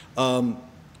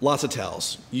 Lots of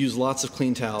towels. Use lots of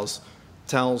clean towels.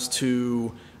 Towels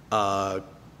to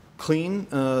clean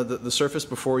the surface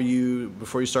before you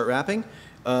start wrapping,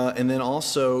 and then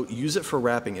also use it for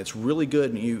wrapping. It's really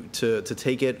good to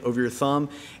take it over your thumb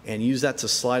and use that to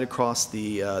slide across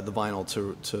the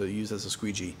vinyl to use as a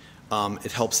squeegee.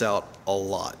 It helps out a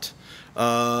lot.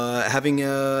 Having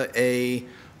a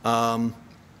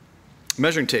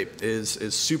measuring tape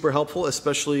is super helpful,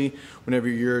 especially whenever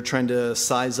you're trying to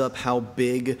size up how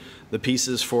big the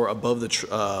pieces for above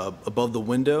the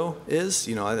window is.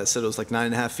 You know, I said it was like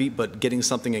 9.5 feet, but getting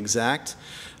something exact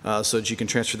so that you can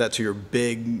transfer that to your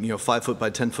big, 5 foot by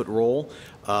 10 foot roll,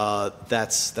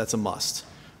 that's a must.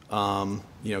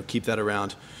 Keep that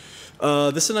around.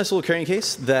 This is a nice little carrying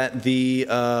case that these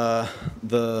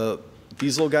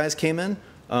little guys came in.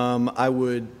 I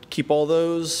would keep all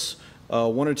those.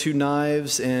 1 or 2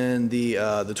 knives and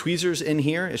the tweezers in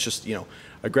here. It's just,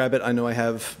 I grab it. I know I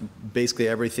have basically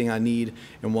everything I need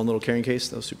in one little carrying case.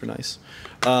 That was super nice.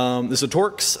 This is a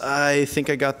Torx. I think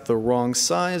I got the wrong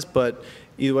size, but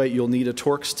either way, you'll need a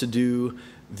Torx to do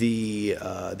the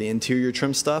interior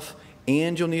trim stuff,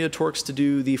 and you'll need a Torx to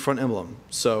do the front emblem.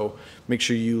 So make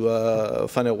sure you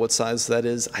find out what size that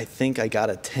is. I think I got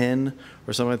a 10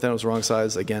 or something like that. It was the wrong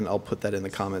size. Again, I'll put that in the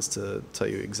comments to tell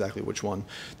you exactly which one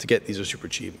to get. These are super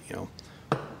cheap, $5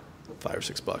 or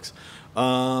 $6.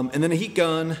 And then a heat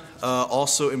gun,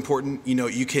 also important.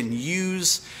 You can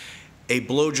use a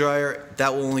blow dryer.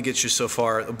 That will only get you so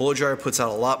far. A blow dryer puts out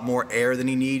a lot more air than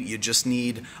you need. You just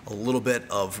need a little bit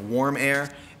of warm air,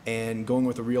 and going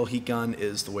with a real heat gun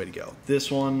is the way to go.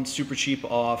 This one, super cheap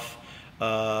off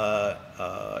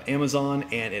Amazon,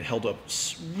 and it held up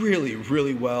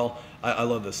really well. I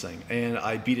love this thing, and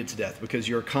I beat it to death because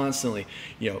you're constantly,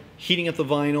 heating up the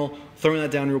vinyl, throwing that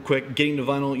down real quick, getting the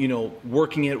vinyl,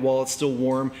 working it while it's still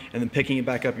warm, and then picking it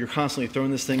back up. You're constantly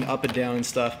throwing this thing up and down and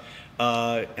stuff.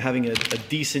 Having a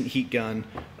decent heat gun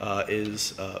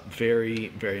is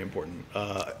very important.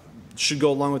 Should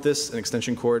go along with this, an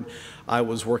extension cord. I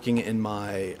was working in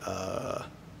my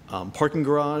parking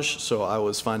garage, so I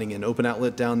was finding an open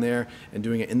outlet down there and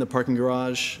doing it in the parking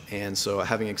garage, and so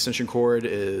having an extension cord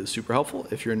is super helpful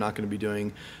if you're not going to be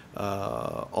doing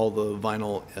all the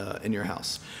vinyl in your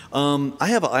house. I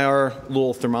have an IR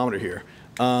little thermometer here.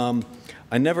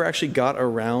 I never actually got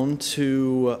around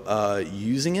to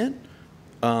using it.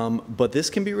 But this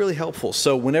can be really helpful.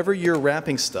 So whenever you're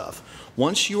wrapping stuff,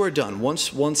 once you are done,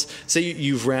 once say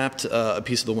you've wrapped a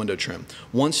piece of the window trim,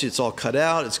 once it's all cut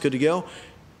out, it's good to go,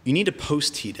 you need to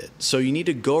post-heat it. So you need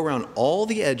to go around all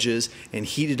the edges and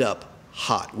heat it up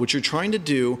hot. What you're trying to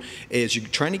do is you're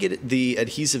trying to get the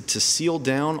adhesive to seal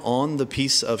down on the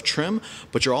piece of trim,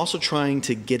 but you're also trying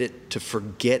to get it to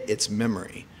forget its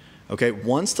memory. Okay,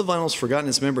 once the vinyl's forgotten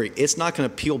its memory, it's not going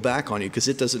to peel back on you because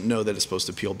it doesn't know that it's supposed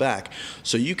to peel back.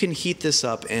 So you can heat this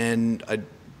up, and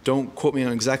don't quote me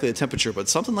on exactly the temperature, but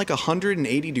something like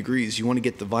 180 degrees you want to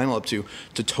get the vinyl up to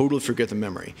totally forget the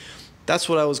memory. That's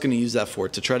what I was going to use that for,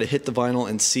 to try to hit the vinyl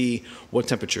and see what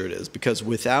temperature it is. Because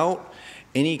without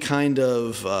any kind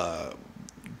of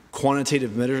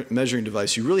quantitative measuring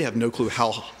device, you really have no clue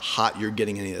how hot you're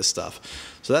getting any of this stuff.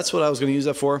 So that's what I was going to use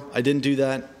that for. I didn't do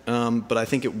that, but I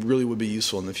think it really would be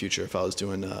useful in the future if I was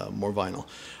doing more vinyl.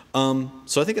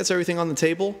 So I think that's everything on the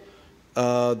table.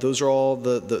 Those are all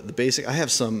the basic. I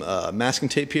have some masking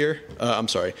tape here. I'm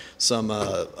sorry, some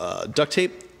duct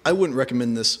tape. I wouldn't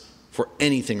recommend this for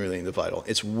anything relating to vinyl.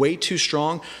 It's way too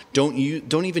strong. Don't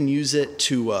even use it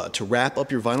to wrap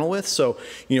up your vinyl with. So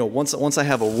once I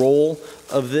have a roll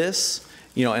of this,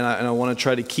 and I want to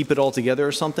try to keep it all together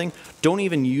or something, don't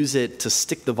even use it to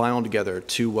stick the vinyl together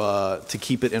to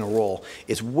keep it in a roll.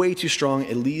 It's way too strong.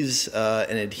 It leaves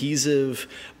an adhesive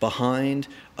behind.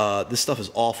 This stuff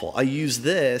is awful. I use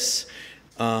this.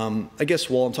 I guess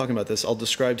while I'm talking about this, I'll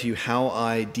describe to you how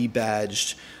I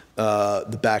debadged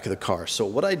the back of the car. So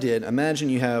what I did, imagine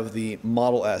you have the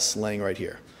Model S laying right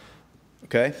here.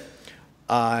 Okay?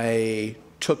 I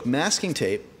took masking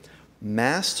tape,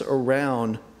 masked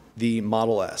around the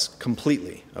Model S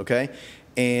completely, okay?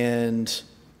 And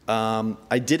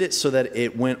I did it so that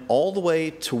it went all the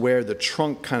way to where the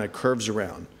trunk kind of curves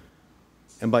around.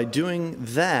 And by doing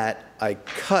that, I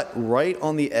cut right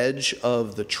on the edge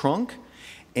of the trunk,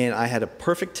 and I had a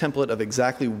perfect template of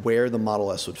exactly where the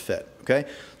Model S would fit, okay?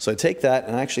 So I take that,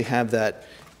 and I actually have that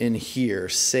in here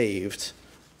saved.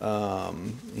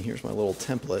 Here's my little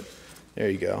template. There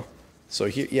you go. So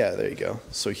here, yeah, there you go.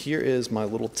 So here is my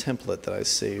little template that I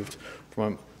saved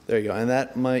from. There you go. And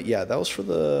that was for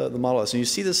the Model S. And you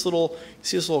see this little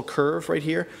curve right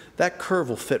here? That curve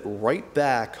will fit right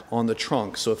back on the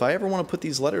trunk. So if I ever want to put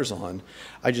these letters on,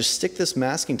 I just stick this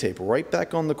masking tape right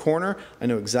back on the corner. I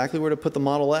know exactly where to put the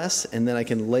Model S, and then I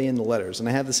can lay in the letters. And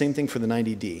I have the same thing for the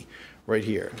 90D right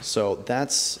here. So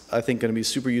that's, I think, going to be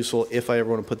super useful if I ever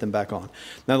want to put them back on.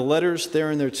 Now the letters,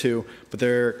 they're in there too, but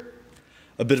they're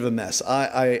a bit of a mess.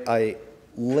 I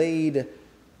laid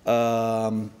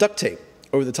duct tape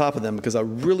over the top of them because I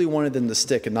really wanted them to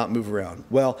stick and not move around.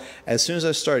 Well, as soon as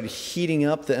I started heating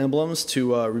up the emblems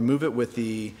to remove it with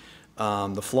the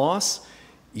floss,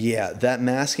 yeah, that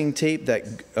masking tape,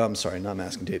 I'm sorry, not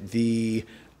masking tape, the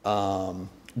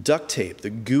duct tape,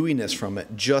 the gooiness from it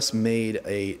just made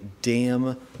a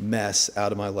damn mess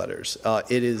out of my letters.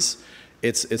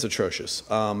 It's atrocious.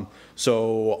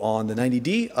 So on the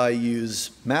 90D, I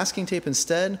use masking tape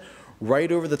instead,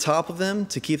 right over the top of them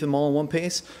to keep them all in one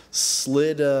piece.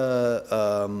 Slid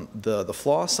the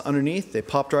floss underneath. They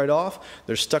popped right off.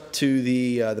 They're stuck to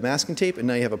the masking tape, and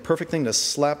now you have a perfect thing to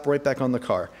slap right back on the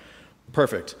car.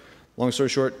 Perfect. Long story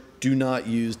short, do not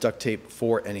use duct tape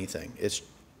for anything. It's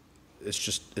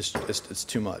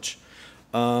too much.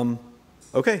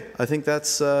 Okay, I think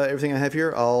that's everything I have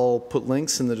here. I'll put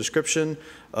links in the description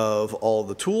of all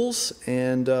the tools,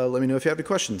 and let me know if you have any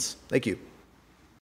questions. Thank you.